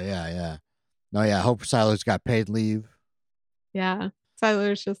 Oh yeah. No, yeah. I hope Sylar's got paid leave. Yeah,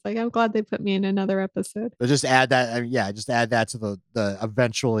 Sylar's just like, I'm glad they put me in another episode. But just add that. Just add that to the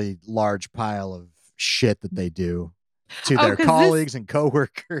eventually large pile of shit that they do to their colleagues and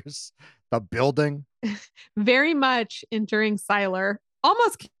coworkers. The building. Very much enduring Sylar,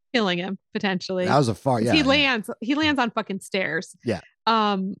 almost killing him potentially. That was a far. Yeah, he lands on fucking stairs. Yeah.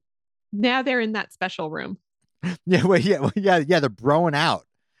 Now they're in that special room. Yeah. Well, yeah. They're broing out.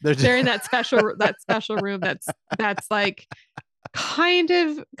 They're in that special room that's like kind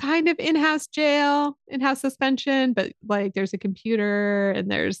of in-house jail, in-house suspension, but like there's a computer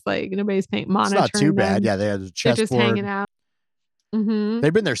and there's like nobody's monitoring. It's not too bad. Yeah, they have a chessboard. They're just hanging out. Mm-hmm.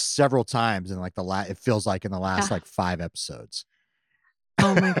 They've been there several times in like it feels like in the last like 5 episodes.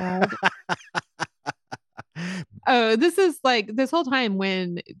 Oh my god. Oh, this is like this whole time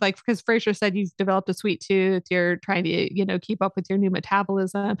when like, because Frasier said you've developed a sweet tooth, you're trying to keep up with your new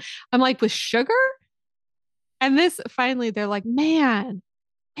metabolism. I'm like, with sugar? And this finally they're like, man,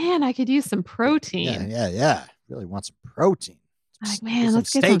 I could use some protein. Yeah. Really want some protein. I'm like, man,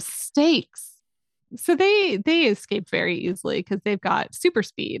 let's get some steaks. So they escape very easily because they've got super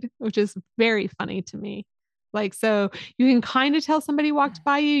speed, which is very funny to me. Like, so you can kind of tell somebody walked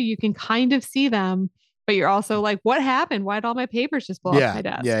by you, you can kind of see them, but you're also like, what happened? Why did all my papers just blow off my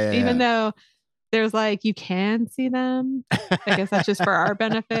desk? Even though there's like, you can see them. I guess that's just for our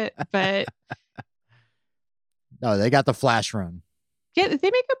benefit, but no, they got the flash run. Yeah, they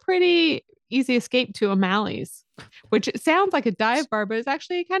make a pretty easy escape to O'Malley's, which sounds like a dive bar, but it's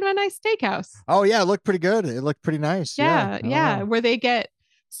actually kind of a nice steakhouse. Oh yeah, it looked pretty good. It looked pretty nice. Yeah. Where they get,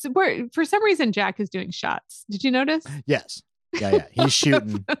 where for some reason Jack is doing shots. Did you notice? Yes. Yeah. He's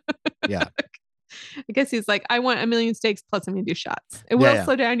shooting. Yeah. I guess he's like, I want a million steaks plus I'm gonna do shots. It will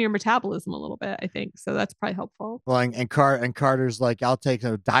slow down your metabolism a little bit, I think. So that's probably helpful. Well, and Carter's like, I'll take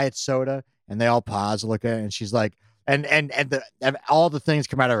a diet soda, and they all pause, look at it, and she's like, and all the things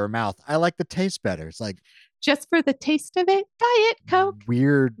come out of her mouth. I like the taste better. It's like, just for the taste of it, Diet Coke.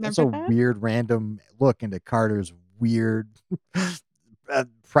 Weird. That's a weird random look into Carter's weird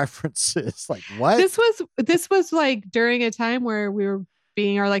preferences. Like, what? This was like during a time where we were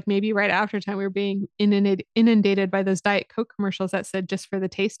being, or like maybe right after time, we were being inundated by those Diet Coke commercials that said just for the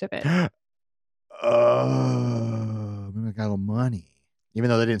taste of it. Oh, maybe I got a little money, even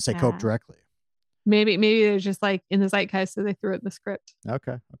though they didn't say Coke directly. Maybe it was just like in the zeitgeist, so they threw it in the script.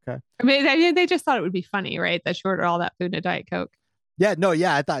 Okay. Okay. I mean, they just thought it would be funny, right? That she ordered all that food in a Diet Coke. Yeah. No.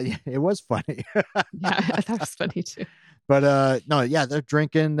 Yeah. I thought it was funny. Yeah, I thought it was funny too. But no. Yeah. They're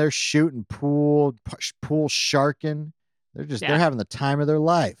drinking. They're shooting pool sharking. They're having the time of their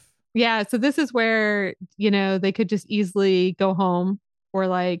life. Yeah, so this is where, they could just easily go home, or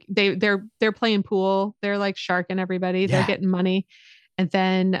like they're playing pool, they're like sharking everybody, they're getting money. And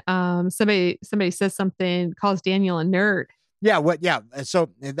then somebody says something, calls Daniel a nerd. Yeah, so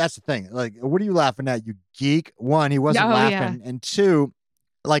that's the thing. Like, what are you laughing at, you geek? One, he wasn't laughing, and two,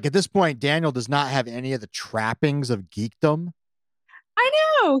 like at this point, Daniel does not have any of the trappings of geekdom. I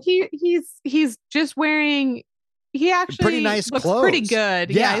know. He's just wearing, he actually pretty nice looks clothes. Pretty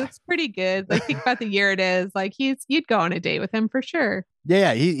good. Yeah, he looks pretty good. Like, think about the year it is. Like, you'd go on a date with him for sure.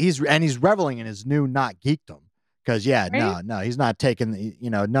 Yeah, he's reveling in his new not geekdom. Because no, he's not taking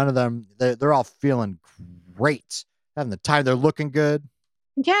none of them. They're all feeling great, having the time. They're looking good.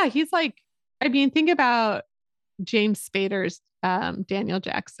 Yeah, he's like, I mean, think about James Spader's Daniel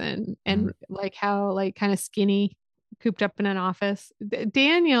Jackson, and like how like kind of skinny, cooped up in an office.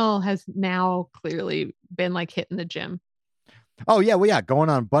 Daniel has now clearly been like hitting the gym. Oh yeah, well yeah, going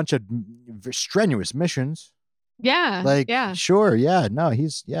on a bunch of strenuous missions. Yeah, like yeah, sure, yeah, no,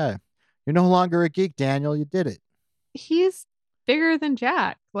 you're no longer a geek, Daniel. You did it. He's bigger than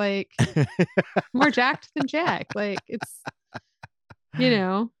Jack, like more jacked than Jack. Like, it's,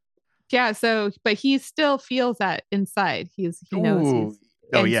 yeah. So, but he still feels that inside. He knows.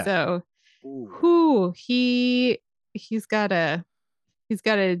 So, he's gotta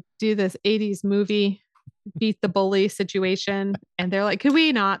do this 80s movie, beat the bully situation. And they're like, could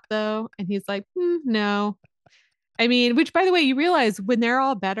we not though? And he's like, no. I mean, which, by the way, you realize when they're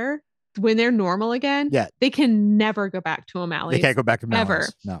all better, when they're normal again, they can never go back to O'Malley's. They can't go back to O'Malley's. Ever.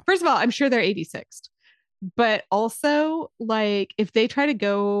 No. First of all, I'm sure they're 86th. But also, like, if they try to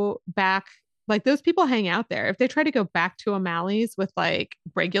go back, like, those people hang out there. If they try to go back to O'Malley's with like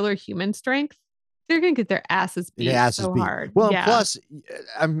regular human strength, they're gonna get their asses beat hard. Well, and plus,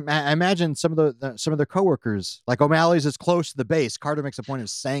 I imagine some of their coworkers, like O'Malley's is close to the base. Carter makes a point of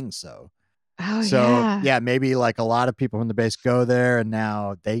saying so. Oh, so maybe like a lot of people from the base go there, and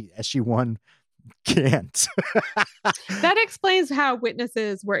now SG-1 can't. That explains how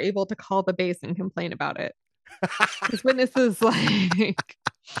witnesses were able to call the base and complain about it. Because witnesses like,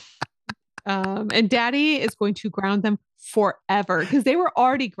 and Daddy is going to ground them forever because they were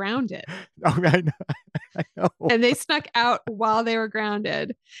already grounded. Oh, I know. And they snuck out while they were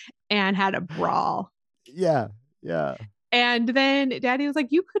grounded and had a brawl. Yeah. And then Daddy was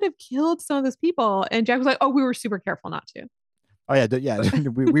like, you could have killed some of those people. And Jack was like, oh, we were super careful not to. Oh, yeah.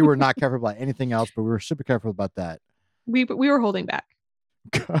 we were not careful about anything else, but we were super careful about that. We were holding back.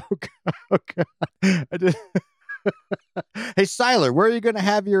 Okay. Hey, Siler, where are you going to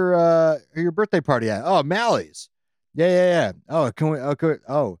have your birthday party at? Oh, O'Malley's. Yeah. Oh, can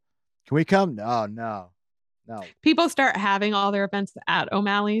we come? Oh, no. People start having all their events at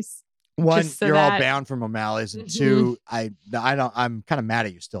O'Malley's. One, you're all bound from O'Malley's, and two, I'm kind of mad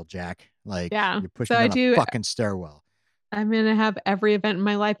at you still, Jack. Like, you're pushing down a fucking stairwell. I'm gonna have every event in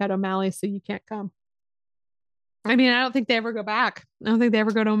my life at O'Malley's, so you can't come. I mean, I don't think they ever go back. I don't think they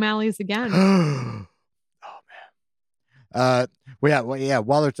ever go to O'Malley's again. Oh man.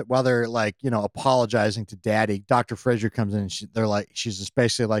 While they're like, apologizing to Daddy, Dr. Fraser comes in, and she's just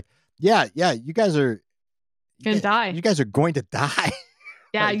basically like, yeah, you guys are gonna die. You guys are going to die.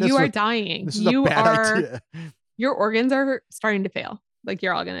 Yeah, you are dying. This is a bad idea. Your organs are starting to fail. Like,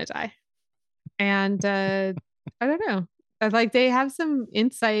 you're all gonna die. And I don't know. Like, they have some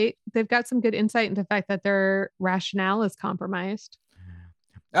insight. They've got some good insight into the fact that their rationale is compromised.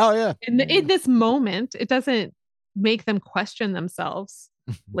 Oh yeah. In this moment, it doesn't make them question themselves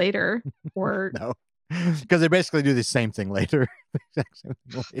later, or no, because they basically do the same thing later.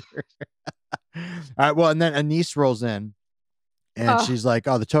 All right. Well, and then Anise rolls in. And she's like,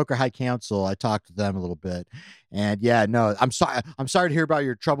 "Oh, the Toker High Council. I talked to them a little bit, and I'm sorry to hear about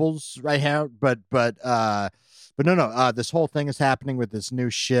your troubles right now, but no. This whole thing is happening with this new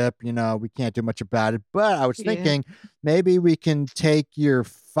ship. We can't do much about it. But I was thinking maybe we can take your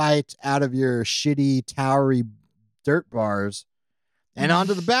fight out of your shitty towery dirt bars and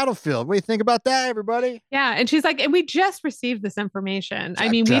onto the battlefield. What do you think about that, everybody?" Yeah, and she's like, and we just received this information. I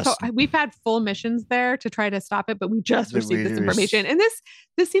mean, we've had full missions there to try to stop it, but we just received this information. And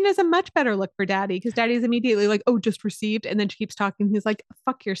this scene is a much better look for Daddy, because Daddy's immediately like, "Oh, just received," and then she keeps talking. He's like,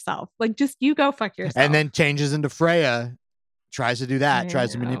 "Fuck yourself! Like, just you go fuck yourself." And then changes into Freya, tries to do that,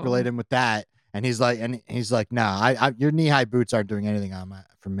 tries to manipulate him with that, and he's like, "No, your knee-high boots aren't doing anything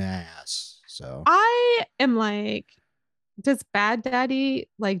for my ass." So I am like, does Bad Daddy,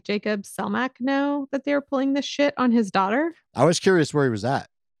 like Jacob Selmack, know that they were pulling this shit on his daughter? I was curious where he was at.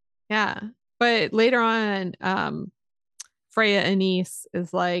 Yeah. But later on, Freya Anise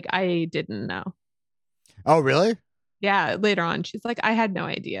is like, I didn't know. Oh, really? Yeah, later on, she's like, I had no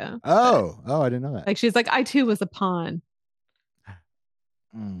idea. But Oh, I didn't know that. like, she's like, I too was a pawn.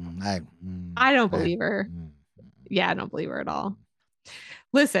 Mm, I don't believe her. Yeah, I don't believe her at all.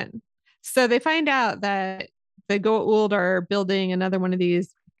 Listen, so they find out that the Goa'uld are building another one of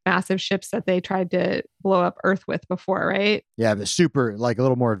these massive ships that they tried to blow up Earth with before, right? Yeah, but super, like a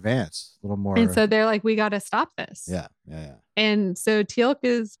little more advanced, a little more. And so they're like, we got to stop this. Yeah, yeah, And so Teal'c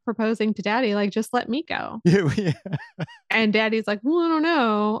is proposing to Daddy, like, just let me go. yeah. And Daddy's like, well, I don't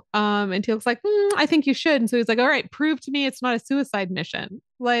know. And Teal'c's like, I think you should. And so he's like, all right, prove to me it's not a suicide mission.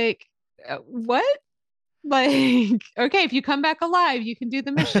 Like, what? Like, okay, if you come back alive, you can do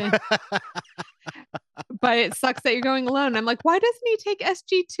the mission. But it sucks that you're going alone. I'm like, why doesn't he take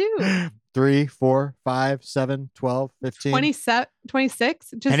SG2? 3, 4, 5, 7, 12, 15. 27,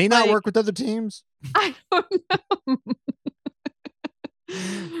 26? Just Can he not work with other teams? I don't know.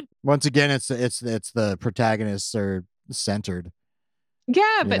 Once again, it's the protagonists are centered.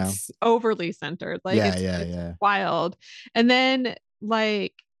 Yeah, but overly centered. Like, it's wild. And then,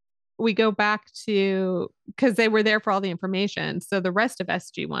 like, we go back to, because they were there for all the information. So the rest of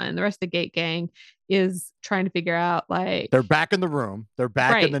SG1, the rest of the Gate Gang, is trying to figure out, like, they're back in the room. They're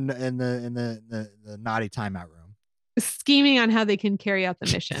back in the naughty timeout room, scheming on how they can carry out the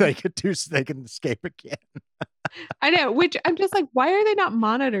mission. they can escape again. I know, which I'm just like, why are they not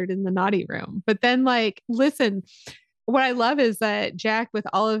monitored in the naughty room? But then, like, listen, what I love is that Jack, with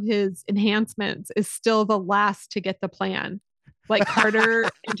all of his enhancements, is still the last to get the plan. Like, Carter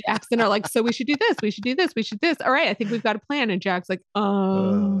and Jackson are like, so we should do this, we should do this, we should do this. All right, I think we've got a plan. And Jack's like,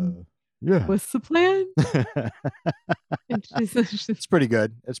 yeah, what's the plan? It's pretty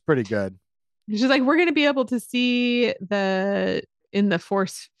good. It's pretty good. She's like, we're going to be able to see in the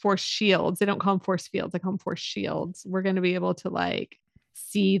force shields. They don't call them force fields. They call them force shields. We're going to be able to, like,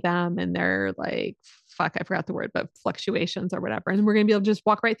 see them and their, like, fuck, I forgot the word, but fluctuations or whatever. And we're going to be able to just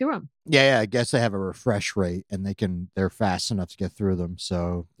walk right through them. Yeah. I guess they have a refresh rate and they're fast enough to get through them.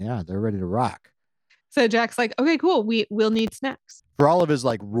 So yeah, they're ready to rock. So Jack's like, okay, cool. We'll need snacks. For all of his,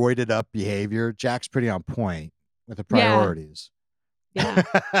 like, roided up behavior, Jack's pretty on point with the priorities. Yeah.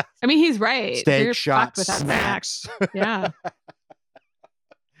 I mean, he's right. Steak, shots, snacks. Yeah.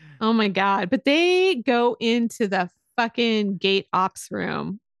 Oh my God. But they go into the fucking gate ops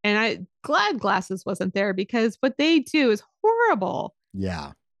room, and I'm glad Glasses wasn't there, because what they do is horrible.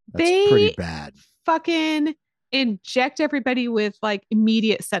 Yeah. That's pretty bad. Fucking inject everybody with, like,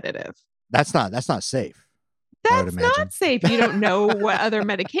 immediate sedative. That's not safe. That's not safe. You don't know what other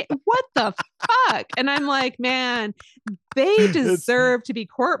medication. What the fuck? And I'm like, man, they deserve to be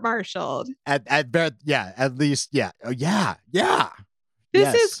court-martialed. At least. Yeah. Oh, yeah.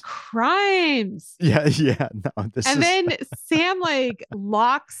 This is crimes. Yeah. No, then Sam, like,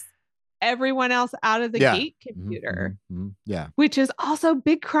 locks everyone else out of the gate computer. Yeah. Which is also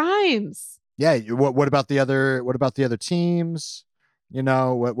big crimes. Yeah. What about the other teams? You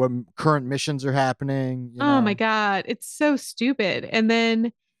know, what current missions are happening? Oh my God. It's so stupid. And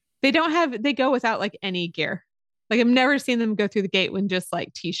then they go without, like, any gear. Like, I've never seen them go through the gate with just,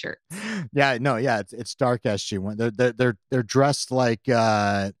 like, t-shirts. Yeah, no, yeah, it's dark SG1. They're dressed like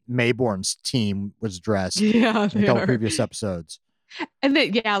Mayborn's team was dressed. Yeah, in a couple previous episodes. And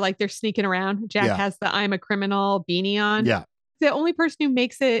then, like, they're sneaking around. Jack has the I'm a criminal beanie on. Yeah. The only person who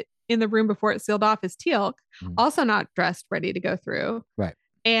makes it in the room before it's sealed off is Teal'c, also not dressed, ready to go through. Right.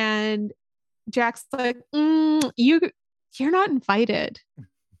 And Jack's like, you're not invited.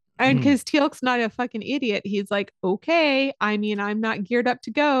 And because Teal'c's not a fucking idiot, he's like, okay, I mean, I'm not geared up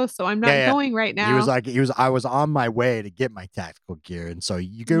to go, so I'm not going right now. I was on my way to get my tactical gear. And so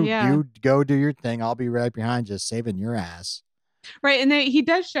you go do your thing. I'll be right behind you, saving your ass. Right. And he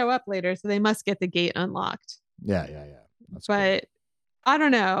does show up later, so they must get the gate unlocked. Yeah. But cool. I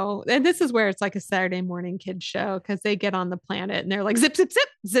don't know. And this is where it's like a Saturday morning kid show, because they get on the planet and they're like, zip, zip, zip,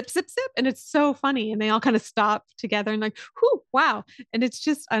 zip, zip, zip. And it's so funny. And they all kind of stop together and like, whoo, wow. And it's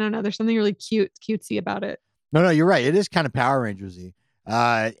just, I don't know. There's something really cutesy about it. No, you're right. It is kind of Power Rangers-y.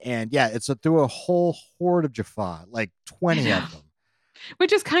 And yeah, it's through a whole horde of Jaffa, like 20 of them.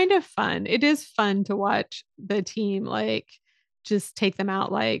 Which is kind of fun. It is fun to watch the team, like, just take them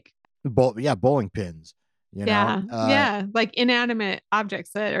out like bowling pins. You know? Like inanimate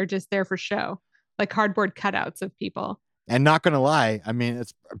objects that are just there for show, like cardboard cutouts of people. And not gonna lie, I mean,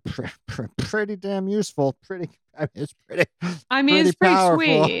 it's pretty damn useful. It's pretty, I mean, pretty it's pretty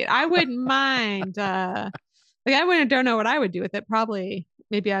powerful. sweet. I wouldn't mind. Like I wouldn't don't know what I would do with it. Probably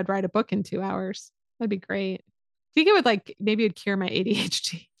maybe I'd write a book in 2 hours. That'd be great. I think it would like maybe it'd cure my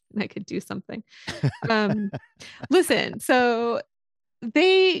ADHD and I could do something. Um, listen, so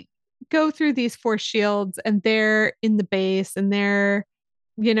they go through these force shields and they're in the base and they're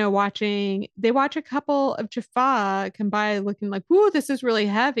watching they watch a couple of Jaffa come by looking like, "Ooh, this is really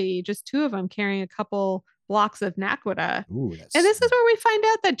heavy." Just two of them carrying a couple blocks of Naquadah. Ooh, And that's this is where we find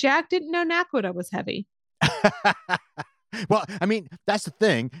out that Jack didn't know Naquadah was heavy. well, I mean, that's the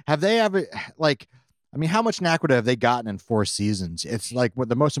thing. Have they ever like? I mean, how much Naquadah have they gotten in 4 seasons? It's like what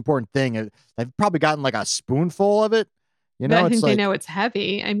the most important thing. They've probably gotten like a spoonful of it. But I It's think they like know it's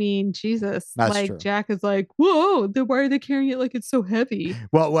heavy. I mean, Jesus. that's Like true. Jack is like, "Whoa, then why are they carrying it like it's so heavy?"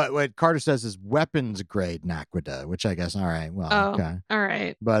 Well, what Carter says is weapons grade Naquadah, which I guess all right. Well, Oh, okay, all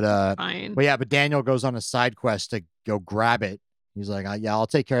right. but Fine. yeah, but Daniel goes on a side quest to go grab it. He's like, yeah, I'll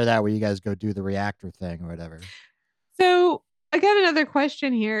take care of that. Where you guys go do the reactor thing or whatever. So I got another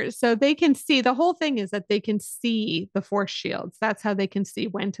question here. So they can see the whole thing is that they can see the force shields. That's how they can see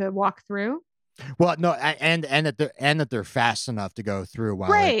when to walk through. Well, no, and that they're fast enough to go through while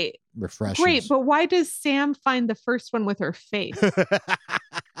it Great. Great. refreshes. But why does Sam find the first one with her face?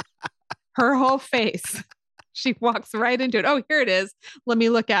 Her whole face. She walks right into it. Oh, here it is. Let me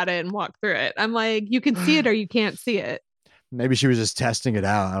look at it and walk through it. I'm like, you can see it or you can't see it. Maybe she was just testing it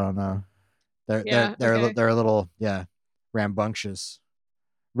out. I don't know. Yeah. Okay. They're a little rambunctious,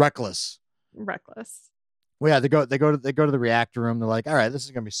 reckless. Reckless. Well, yeah, they go to the reactor room. They're like, all right, this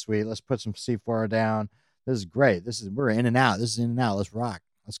is gonna be sweet. Let's put some C4 down. This is great. We're in and out. This is in and out. Let's rock.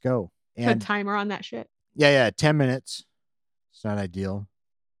 Let's go. Put a And timer on that shit. yeah, 10 minutes. It's not ideal,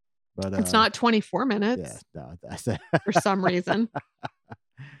 but It's not 24 yeah, minutes no, that's for some reason.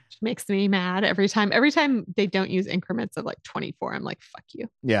 Which makes me mad every time. Every time they don't use increments of like 24, I'm like, fuck you.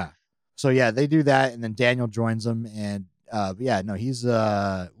 yeah. So yeah, they do that, and then Daniel joins them, and yeah, no, he's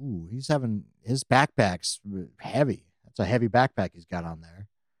having his backpack's heavy. That's a heavy backpack he's got on there.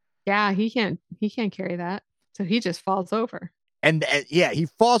 Yeah, he can't carry that. So he just falls over. And yeah, he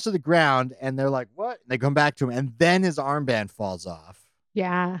falls to the ground, and they're like, "What?" And they come back to him, and then his armband falls off.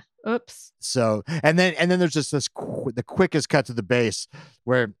 Yeah. Oops. So, and then there's just the quickest cut to the base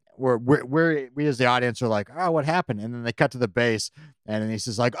where we as the audience are like, "Oh, what happened?" And then they cut to the base, and then he's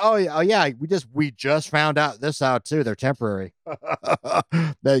just like, "Oh yeah, we just found this out too. They're temporary.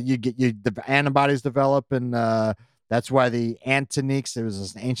 That the antibodies develop, and that's why the Antoniques, it was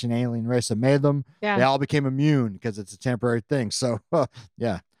this ancient alien race that made them. Yeah. They all became immune because it's a temporary thing. So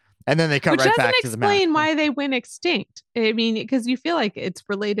yeah." And then they cut Which right doesn't back to the map. explain why they went extinct. I mean, because you feel like it's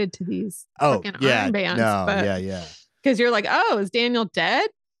related to these fucking armbands. No, but yeah. Because you're like, oh, is Daniel dead?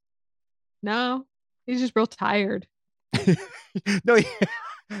 No, he's just real tired. No,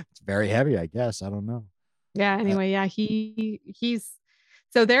 it's very heavy, I guess. I don't know. Yeah. Anyway, yeah, he's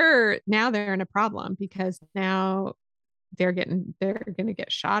so they're in a problem because now they're gonna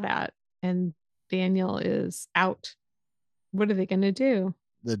get shot at and Daniel is out. What are they gonna do?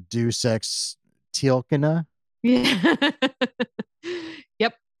 The Deus Ex Teal'cana. Yeah.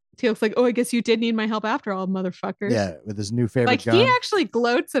 Yep. Teal's like, oh, I guess you did need my help after all, motherfucker. Yeah, with his new favorite Like gun. he actually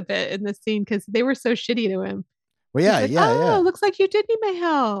gloats a bit in this scene because they were so shitty to him. Well, yeah, like, yeah. Looks like you did need my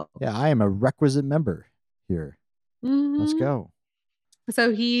help. Yeah, I am a requisite member here. Mm-hmm. Let's go.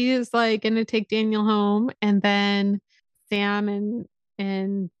 So he's like gonna take Daniel home, and then Sam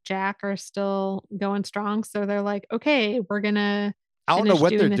and Jack are still going strong. So they're like, okay, we're gonna. I don't know what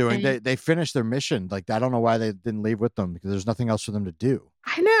they're doing. They finished their mission. Like I don't know why they didn't leave with them because there's nothing else for them to do.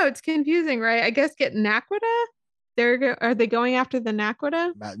 I know it's confusing, right? I guess get Naquadah. Are they going after the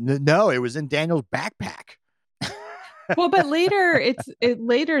Naquadah? No, it was in Daniel's backpack. Well, but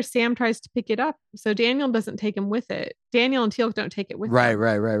later Sam tries to pick it up, so Daniel doesn't take him with it. Daniel and Teal'c don't take it with right, them.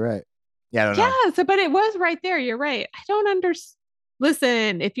 Right. Yeah, I don't know. Yeah, so but it was right there. You're right. I don't understand.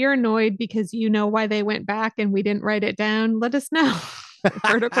 Listen, if you're annoyed because you know why they went back and we didn't write it down, let us know.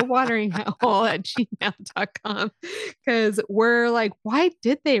 Vertical watering hole at gmail.com. Because we're like, why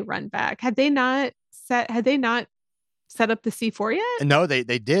did they run back? Had they not set up the C4 yet? No, they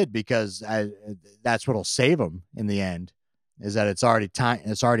did because that's what'll save them in the end. Is that it's already time?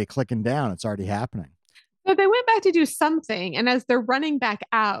 It's already clicking down. It's already happening. So they went back to do something, and as they're running back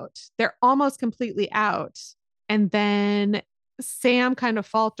out, they're almost completely out, and then Sam kind of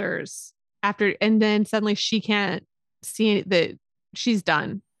falters after, and then suddenly she can't see that she's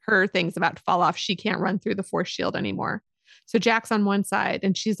done. Her thing's about to fall off. She can't run through the force shield anymore. So Jack's on one side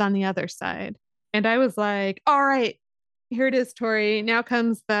and she's on the other side. And I was like, all right, here it is, Tori. Now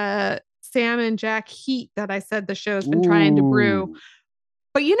comes the Sam and Jack heat that I said the show's been trying to brew. Ooh,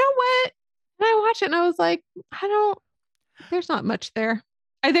 But you know what? And I watched it and I was like, I don't, there's not much there.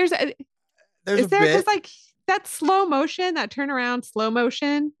 There's, there's a is there? Because bit. like that slow motion, that turnaround slow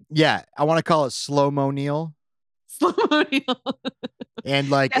motion, Yeah, I want to call it slow mo Neil. slow mo Neil. And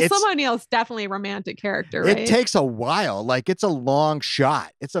like Yeah, slow mo Neil is definitely a romantic character, it right? takes a while. Like it's a long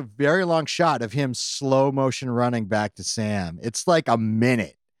shot. It's a very long shot of him slow motion running back to Sam. It's like a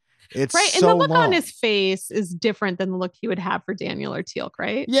minute. It's Right. And the so look on long. his face is different than the look he would have for Daniel or Teal'c,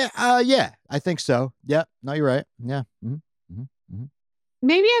 right? Yeah, I think so. Yeah, no, you're right. Yeah.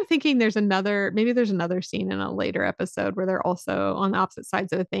 Maybe I'm thinking there's another scene in a later episode where they're also on the opposite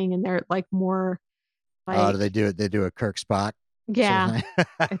sides of the thing and they're like more Do like they do it? They do a Kirk Spock sort of yeah,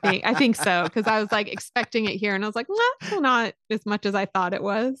 thing. I think so. Cause I was like expecting it here and I was like, well, not as much as I thought it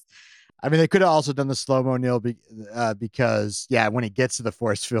was. I mean, they could have also done the slow mo Neil because yeah, when he gets to the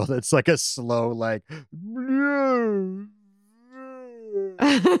force field, it's like a slow like, and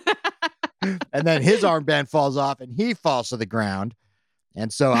then his armband falls off and he falls to the ground.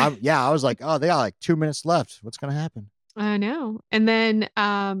 And so I was like, oh, they got like 2 minutes left. What's gonna happen? I know. And then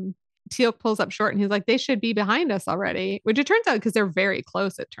Teal'c pulls up short and he's like, they should be behind us already, which it turns out because they're very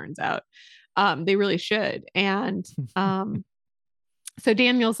close, it turns out. They really should. And so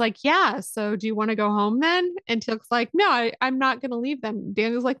Daniel's like, yeah, so do you want to go home then? And Teal'c's like, no, I'm not gonna leave them.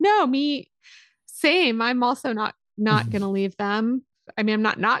 Daniel's like, no, me same. I'm also not gonna leave them. I mean,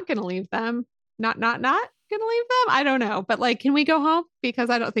 I'm not gonna leave them. Not gonna leave them. I don't know, but like, can we go home? Because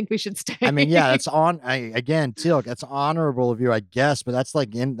I don't think we should stay. I mean, yeah, that's again, Teal'c, that's honorable of you, I guess, but that's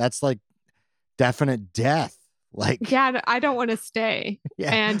like definite death. Like, yeah, I don't want to stay.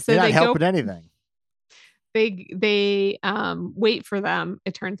 yeah, And so you're not they helping go. anything. They wait for them.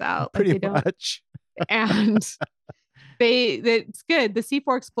 It turns out like Pretty they don't, much. and it's good. The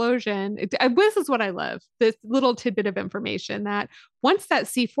C4 explosion. This is what I love. This little tidbit of information that once that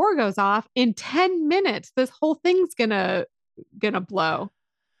C4 goes off in 10 minutes, this whole thing's gonna blow.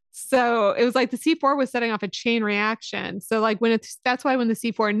 So it was like the C4 was setting off a chain reaction. So like that's why when the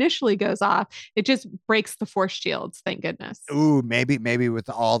C4 initially goes off, it just breaks the force shields. Thank goodness. Ooh, maybe with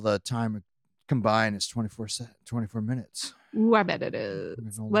all the time combined, it's 24 minutes. Ooh, I bet it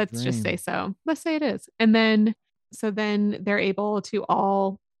is. Let's just say so. Let's say it is. And then they're able to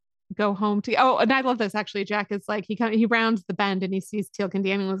all go home to. Oh, and I love this actually. Jack is like he rounds the bend and he sees Teal'c and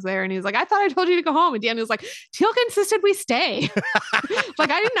Daniel was there and he's like, I thought I told you to go home. And Daniel's like, Teal'c insisted we stay. Like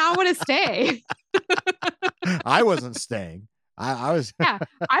I did not want to stay. I wasn't staying. I was. Yeah,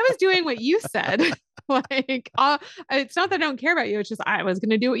 I was doing what you said. Like, it's not that I don't care about you. It's just I was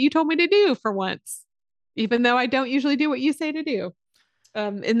going to do what you told me to do for once, even though I don't usually do what you say to do.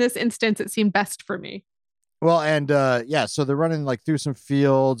 In this instance, it seemed best for me. Well, and yeah, so they're running like through some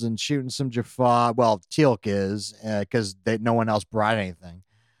fields and shooting some Jaffa. Well, Teal'c is because no one else brought anything.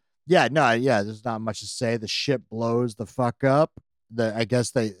 Yeah, no, yeah, there's not much to say. The ship blows the fuck up. I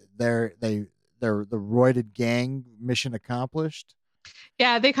guess they're the roided gang mission accomplished.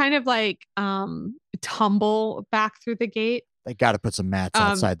 Yeah, they kind of like tumble back through the gate. They got to put some mats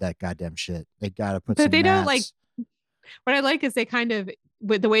outside that goddamn shit. They got to put but some they mats. don't like. What I like is they kind of,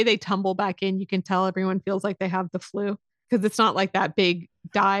 with the way they tumble back in, you can tell everyone feels like they have the flu because it's not like that big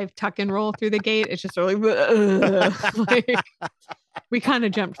dive, tuck and roll through the gate. It's just really like, we kind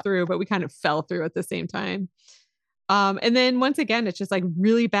of jumped through, but we kind of fell through at the same time. And then once again, it's just like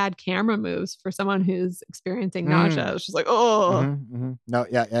really bad camera moves for someone who's experiencing nausea. It's just like, oh, no,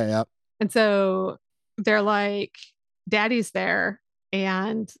 yeah. And so they're like, Daddy's there,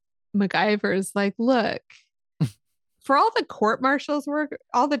 and MacGyver's like, look, for all the court martial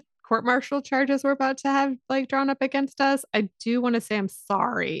charges we're about to have like drawn up against us, I do want to say I'm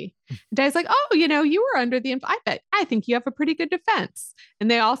sorry. Dad's like, oh, you were under the I think you have a pretty good defense. And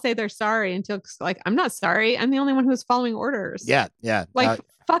they all say they're sorry until like, I'm not sorry. I'm the only one who's following orders. Yeah. Like,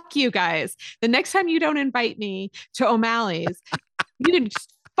 fuck you guys. The next time you don't invite me to O'Malley's, you can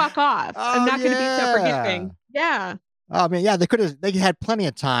just fuck off. I'm not going to be so forgiving. Yeah. I mean, yeah, they had plenty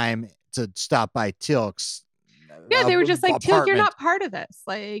of time to stop by Teal'c's. Yeah, they were just like, Teal'c, you're not part of this.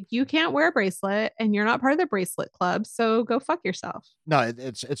 Like, you can't wear a bracelet and you're not part of the bracelet club. So go fuck yourself. No,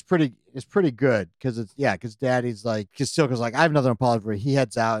 it's pretty good because Daddy's like, because Teal'c was like, I have nothing to apologize for. He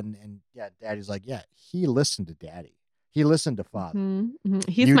heads out and yeah, Daddy's like, yeah, he listened to Daddy. He listened to Father. Mm-hmm.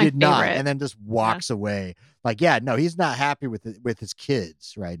 He's you my did favorite. not, and then just walks away. Like, yeah, no, he's not happy with his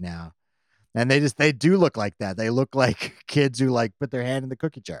kids right now, and they do look like that. They look like kids who like put their hand in the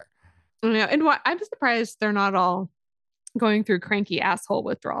cookie jar. Yeah, and I'm surprised they're not all going through cranky asshole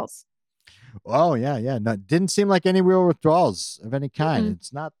withdrawals. Oh yeah, yeah. No, didn't seem like any real withdrawals of any kind. Mm-mm.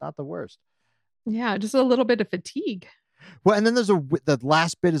 It's not the worst. Yeah, just a little bit of fatigue. Well, and then the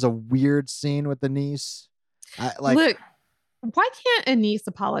last bit is a weird scene with the niece. Like, Look, why can't Anise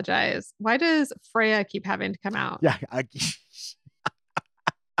apologize? Why does Freya keep having to come out? yeah, I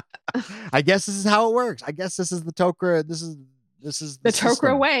guess this is how it works. I guess this is the Tok'ra. This is The the Tok'ra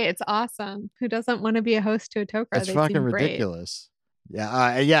system. way. It's awesome. Who doesn't want to be a host to a Tok'ra? It's They fucking seem great. ridiculous.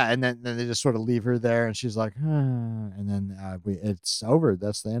 Yeah, yeah, and then they just sort of leave her there, and she's like, and then it's over.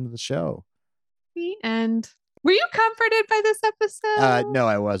 That's the end of the show. The end. Were you comforted by this episode? No,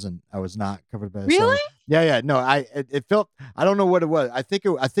 I wasn't. I was not covered by the Really? sun. Yeah, yeah. No, it felt. I don't know what it was. I think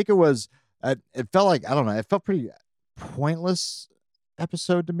it was. It felt like I don't know. It felt pretty pointless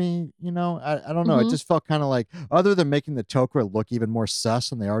episode to me. I don't know. It Mhm. just felt kind of like other than making the Tok'ra look even more sus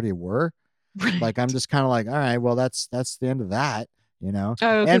than they already were. Right. Like I'm just kind of like, all right, well that's the end of that. Oh, because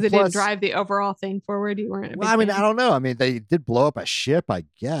And it didn't plus, drive the overall thing forward. You weren't a well, big I mean, I fan. don't know. I mean, they did blow up a ship, I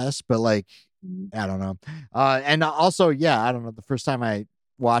guess, but like, Mhm. I don't know. And also, yeah, I don't know. The first time I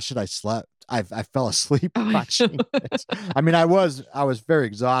watched it, I slept. I fell asleep Oh my watching God. it. I mean, I was very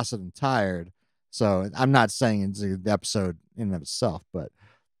exhausted and tired. So I'm not saying it's the episode in and of itself, but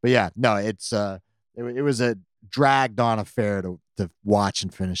yeah, no, it was a dragged on affair to watch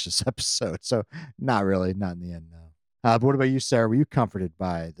and finish this episode. So not really, not in the end, no. But what about you, Sarah? Were you comforted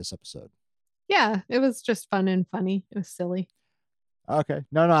by this episode? Yeah, it was just fun and funny. It was silly. Okay.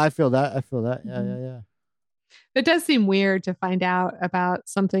 No, no, I feel that. I feel that. Yeah, Mhm. yeah, yeah. It does seem weird to find out about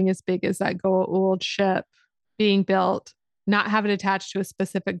something as big as that Goa'uld ship being built, not have it attached to a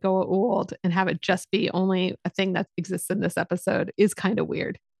specific Goa'uld and have it just be only a thing that exists in this episode is kind of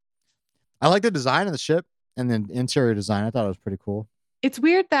weird. I like the design of the ship and the interior design. I thought it was pretty cool. It's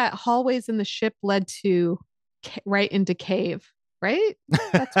weird that hallways in the ship led to right into cave, right?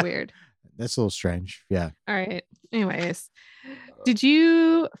 That's weird. That's a little strange. Yeah. All right. Anyways, did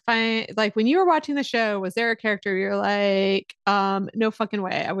you find like when you were watching the show, was there a character you're like, no fucking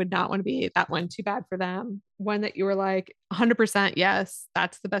way, I would not want to be that one. Too bad for them. One that you were like 100% yes,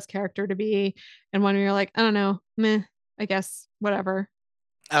 that's the best character to be, and one where you're like, I don't know, meh, I guess whatever.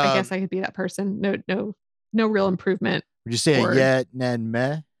 I guess Um, I could be that person. No, no, no real improvement. would you say a Or yet and meh?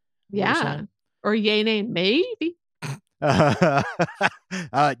 What you're yeah, saying? or yay name maybe.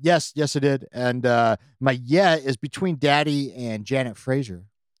 Yes, yes, I did. And my yeah is between Daddy and Janet Fraser.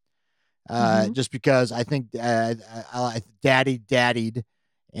 Mhm. Just because I think Daddy daddied,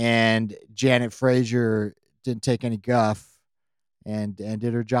 and Janet Fraser didn't take any guff and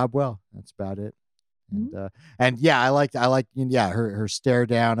did her job well. That's about it. Mhm. And yeah, I liked yeah, her stare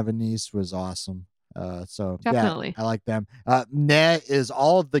down of Anise was awesome. So yeah, Definitely. I like them. Neh is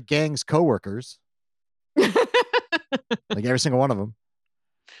all of the gang's coworkers, like every single one of them,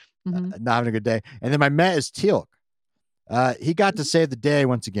 Mhm. not having a good day. And then my meh is Teal'c. He got to save the day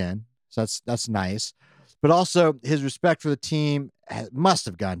once again, so that's nice. But also his respect for the team must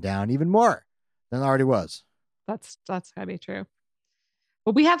have gone down even more than it already was. That's gotta be true.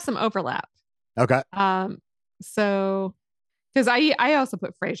 Well, we have some overlap. Okay. Um, so because I also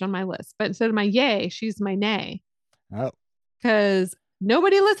put Frasier on my list, but instead of my yay, she's my nay Oh. because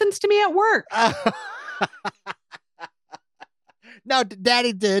nobody listens to me at work. No,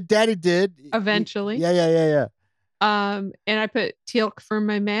 Daddy did. Daddy did. Eventually. Yeah, yeah, yeah, yeah. And I put Teal'c for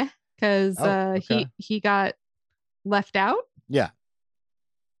my meh because Oh, okay. he got left out. Yeah.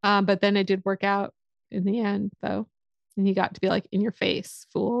 But then it did work out in the end though, and he got to be like in your face,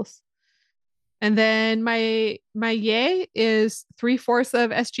 fools. And then my yay is 3/4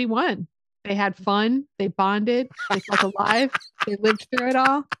 of SG1. They had fun, they bonded, they felt alive, they lived through it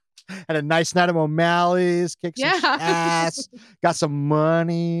all. Had a nice night of O'Malley's, kicked some Yeah. ass, got some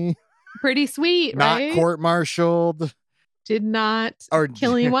money, Pretty sweet, not right? court-martialed. Did not Or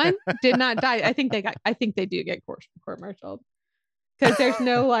kill anyone, did not die. I think they do get court-martialed. Because there's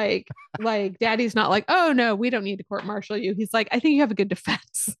no like daddy's not like, oh no, we don't need to court-martial you. He's like, I think you have a good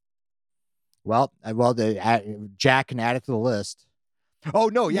defense. well, Jack can add it to the list. Oh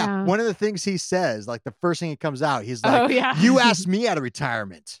no, yeah. Yeah. One of the things he says, like the first thing that comes out, he's like, Oh yeah. "You asked me out of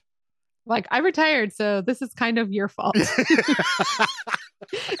retirement." Like, I retired, so this is kind of your fault.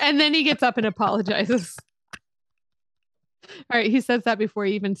 And then he gets up and apologizes. All right, he says that before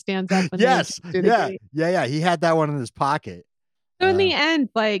he even stands up. And Yes, do the yeah, gate. yeah, yeah. He had that one in his pocket. So in the end,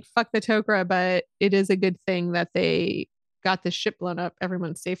 like, fuck the Tok'ra, but it is a good thing that they got this ship blown up.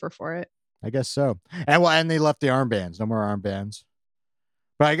 Everyone's safer for it. I guess so. And they left the armbands. No more armbands.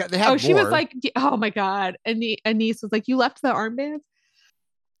 But they have Oh, she was more. like, oh my God. And the Anise was like, you left the armbands?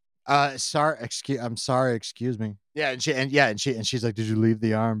 Sorry, I'm sorry, excuse me. Yeah, and she's like, did you leave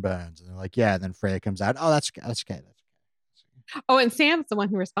the armbands? And they're like, yeah. And then Freya comes out. Oh, that's okay. Oh, and Sam's the one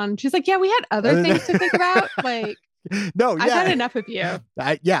who responded. She's like, yeah, we had other things to think about. Like, No, I've had yeah. enough of you.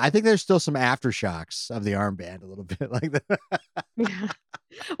 I think there's still some aftershocks of the armband a little bit like that. Yeah.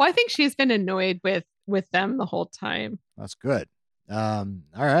 Well, I think she's been annoyed with them the whole time. That's good. All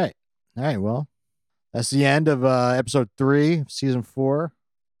right. All right. Well, that's the end of episode 3, season 4.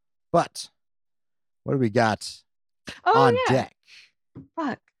 But what do we got Oh on yeah. deck?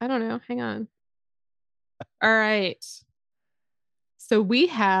 Fuck. I don't know. Hang on. All right. So we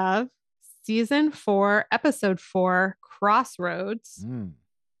have season 4, episode 4, Crossroads.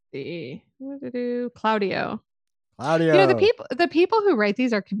 The Claudio. Claudio. You know, the people who write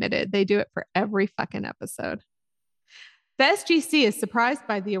these are committed. They do it for every fucking episode. The SGC is surprised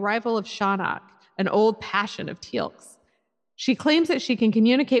by the arrival of Shanak, an old passion of Teal'c's. She claims that she can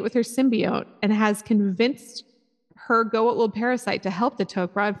communicate with her symbiote and has convinced her Goa'uld parasite to help the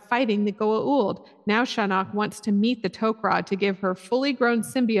Tok'ra in fighting the Goa'uld. Now Shanak wants to meet the Tok'ra to give her fully grown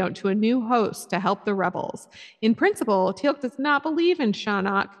symbiote to a new host to help the rebels. In principle, Teal'c does not believe in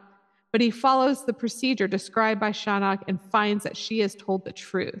Shanak, but he follows the procedure described by Shanak and finds that she has told the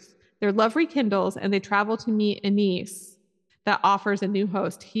truth. Their love rekindles and they travel to meet Anise that offers a new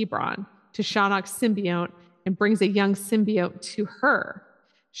host, Hebron, to Shanak's symbiote and brings a young symbiote to her.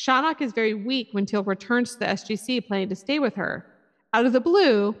 Shanak is very weak when Teal'c returns to the SGC, planning to stay with her. Out of the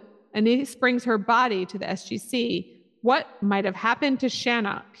blue, Anise brings her body to the SGC. What might have happened to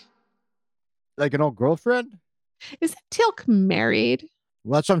Shanak? Like an old girlfriend? Isn't Teal'c married?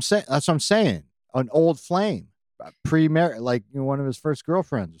 Well, that's what I'm saying. An old flame, pre-married, like one of his first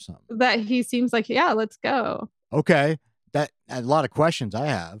girlfriends or something. That he seems like, yeah, let's go. Okay, that a lot of questions I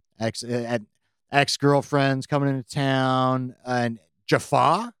have. Ex girlfriends coming into town and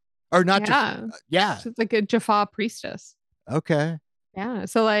Jaffa or not? Yeah, yeah, she's like a Jaffa priestess. Okay. Yeah,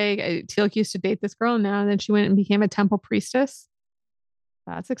 so like Teal'c used to date this girl now, and then she went and became a temple priestess.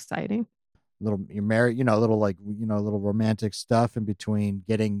 That's exciting. You're married, a little like little romantic stuff in between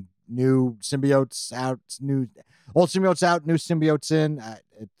getting new symbiotes out, old symbiotes out, new symbiotes in.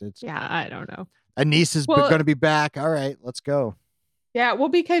 It's I don't know. Anise is going to be back. All right, let's go. Yeah, well,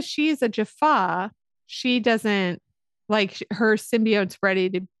 because she's a Jaffa, she doesn't like her symbiote's ready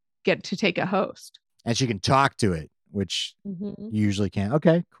to get to take a host, and she can talk to it, which you usually can't.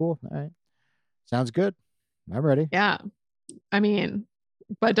 Okay, cool. All right, sounds good. I'm ready. Yeah, I mean,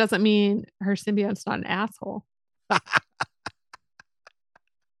 but it doesn't mean her symbiote's not an asshole.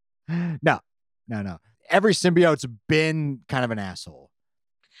 No. Every symbiote's been kind of an asshole.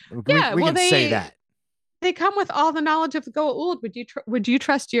 We can say that. They come with all the knowledge of the Goa'uld. Would you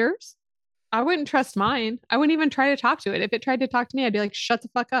trust yours? I wouldn't trust mine. I wouldn't even try to talk to it. If it tried to talk to me, I'd be like, shut the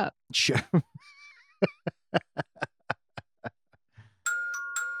fuck up. Sure.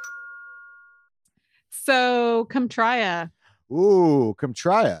 So, Comtria. Ooh,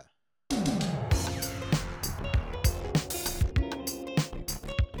 Comtria.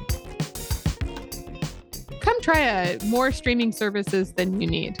 Comtria, more streaming services than you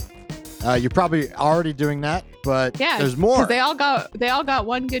need. You're probably already doing that, but yeah, there's more. They all got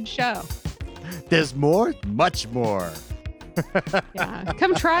one good show. There's more, much more. Yeah,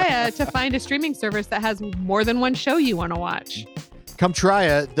 Comtria to find a streaming service that has more than one show you want to watch.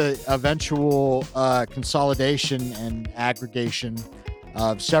 Comtria, the eventual consolidation and aggregation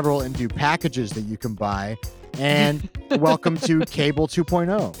of several into packages that you can buy, and welcome to Cable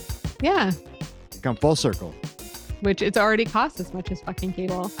 2.0. Yeah. Come full circle. Which it's already cost as much as fucking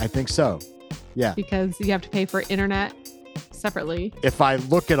cable. I think so. Yeah. Because you have to pay for internet separately. If I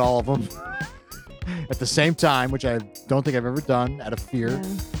look at all of them at the same time, which I don't think I've ever done out of fear,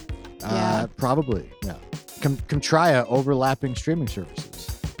 probably. Yeah. Comtria overlapping streaming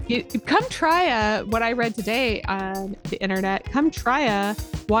services. Comtria, what I read today on the internet, Comtria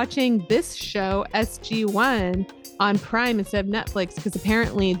watching this show, SG1, on Prime instead of Netflix, because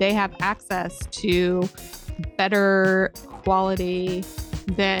apparently they have access to better quality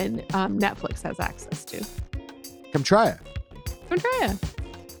than Netflix has access to. Comtria.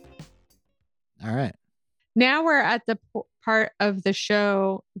 All right. Now we're at the part of the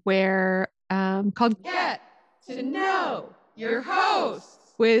show where called Get to Know Your Host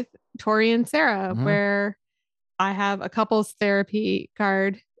with Tori and Sarah, where I have a couples therapy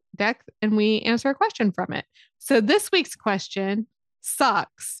card deck and we answer a question from it. So this week's question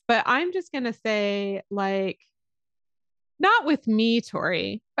sucks, but I'm just going to say, like, not with me,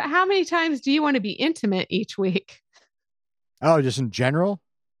 Tori, but how many times do you want to be intimate each week? Oh, just in general?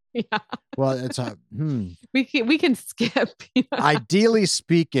 Yeah. Well, it's We can skip. ideally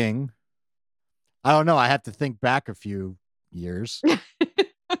speaking, I don't know. I have to think back a few years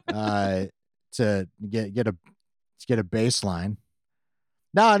to get a baseline.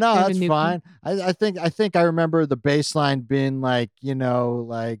 No, that's fine. I think I remember the baseline being like,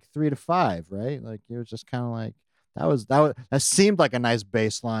 like 3 to 5, right? Like it was just kind of like that seemed like a nice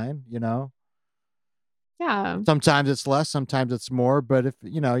baseline, Yeah. Sometimes it's less, sometimes it's more, but if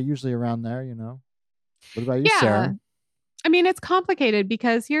usually around there, What about you, Yeah. Sarah? I mean, it's complicated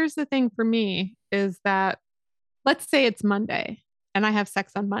because here's the thing for me is that let's say it's Monday and I have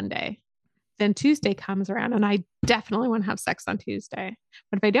sex on Monday. Then Tuesday comes around and I definitely want to have sex on Tuesday.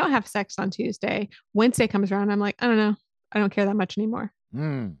 But if I don't have sex on Tuesday, Wednesday comes around, I'm like, I don't know. I don't care that much anymore.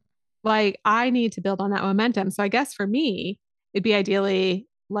 Like I need to build on that momentum. So I guess for me, it'd be ideally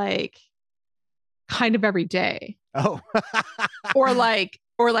like kind of every day. Oh. or like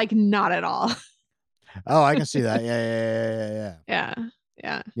not at all. Oh, I can see that. Yeah. Yeah.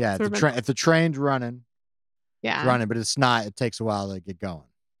 Yeah. If the train's running, it's running, but it's not, it takes a while to get going.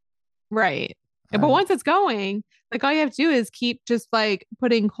 Right. All But right. once it's going, like all you have to do is keep just like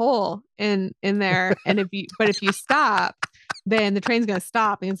putting coal in there. And if you stop, then the train's gonna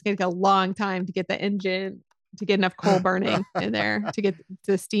stop and it's gonna take a long time to get the engine to get enough coal burning in there to get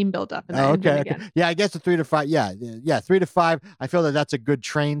the steam built up in the engine again. Yeah, I guess the 3 to 5. Yeah. 3 to 5. I feel that's a good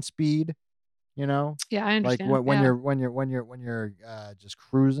train speed. Yeah, I understand. Like when you're just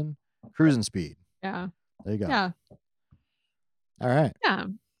cruising speed. Yeah. There you go. Yeah. All right. Yeah.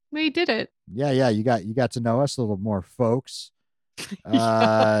 We did it. Yeah. You got to know us a little more, folks.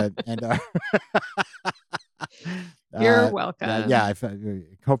 And you're welcome. Yeah. I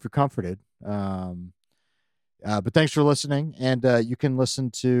hope you're comforted. But thanks for listening, and you can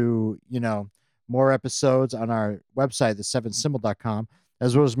listen to more episodes on our website, the7symbol.com,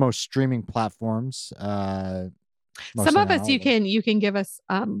 as well as most streaming platforms. Some of us you can give us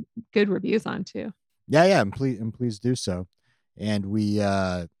good reviews on too. Yeah, and please do so. And we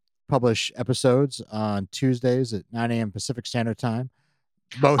publish episodes on Tuesdays at 9 a.m. Pacific Standard Time.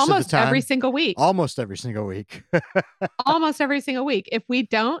 Almost of the time, every single week. Almost every single week. Almost every single week. If we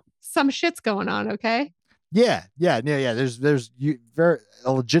don't, some shit's going on. Okay. Yeah. There's very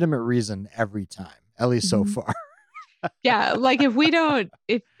a legitimate reason every time, at least so far. Yeah, like if we don't,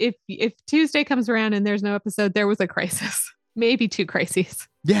 if Tuesday comes around and there's no episode, there was a crisis, maybe 2 crises.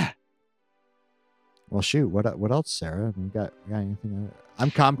 Yeah. Well, shoot. What else, Sarah? We got anything? I'm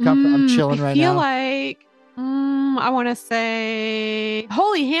chilling right now. I feel like I want to say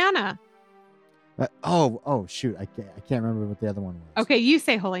Holy Hannah. Oh shoot! I can't remember what the other one was. Okay, you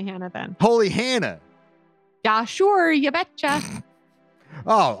say Holy Hannah then. Holy Hannah. Yeah, sure, you betcha.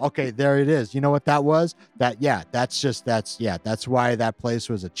 Oh, okay, there it is. You know what that was? That's why that place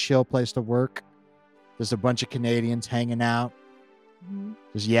was a chill place to work. Just a bunch of Canadians hanging out. Mm-hmm.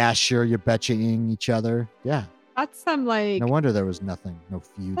 Just sure, you betcha-ing each other. Yeah. That's some like. No wonder there was nothing, no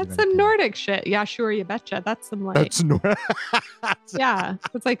feud. That's some Nordic shit. Yeah, sure, you betcha. That's some like. That's Nordic. Yeah,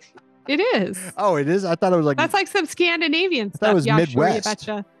 it's like it is. Oh, it is. I thought it was like. That's like some Scandinavian stuff. That was Midwest. Sure, you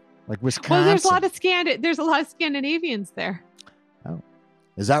betcha. Like Wisconsin. Well, there's a lot of Scandinavians there. Oh,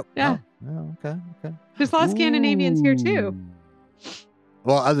 is that? Yeah. Oh, okay. There's a lot of Scandinavians here too.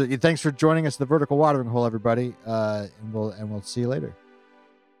 Well, thanks for joining us at the Vertical Watering Hole, everybody. And we'll see you later.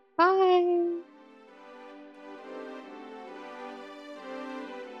 Bye.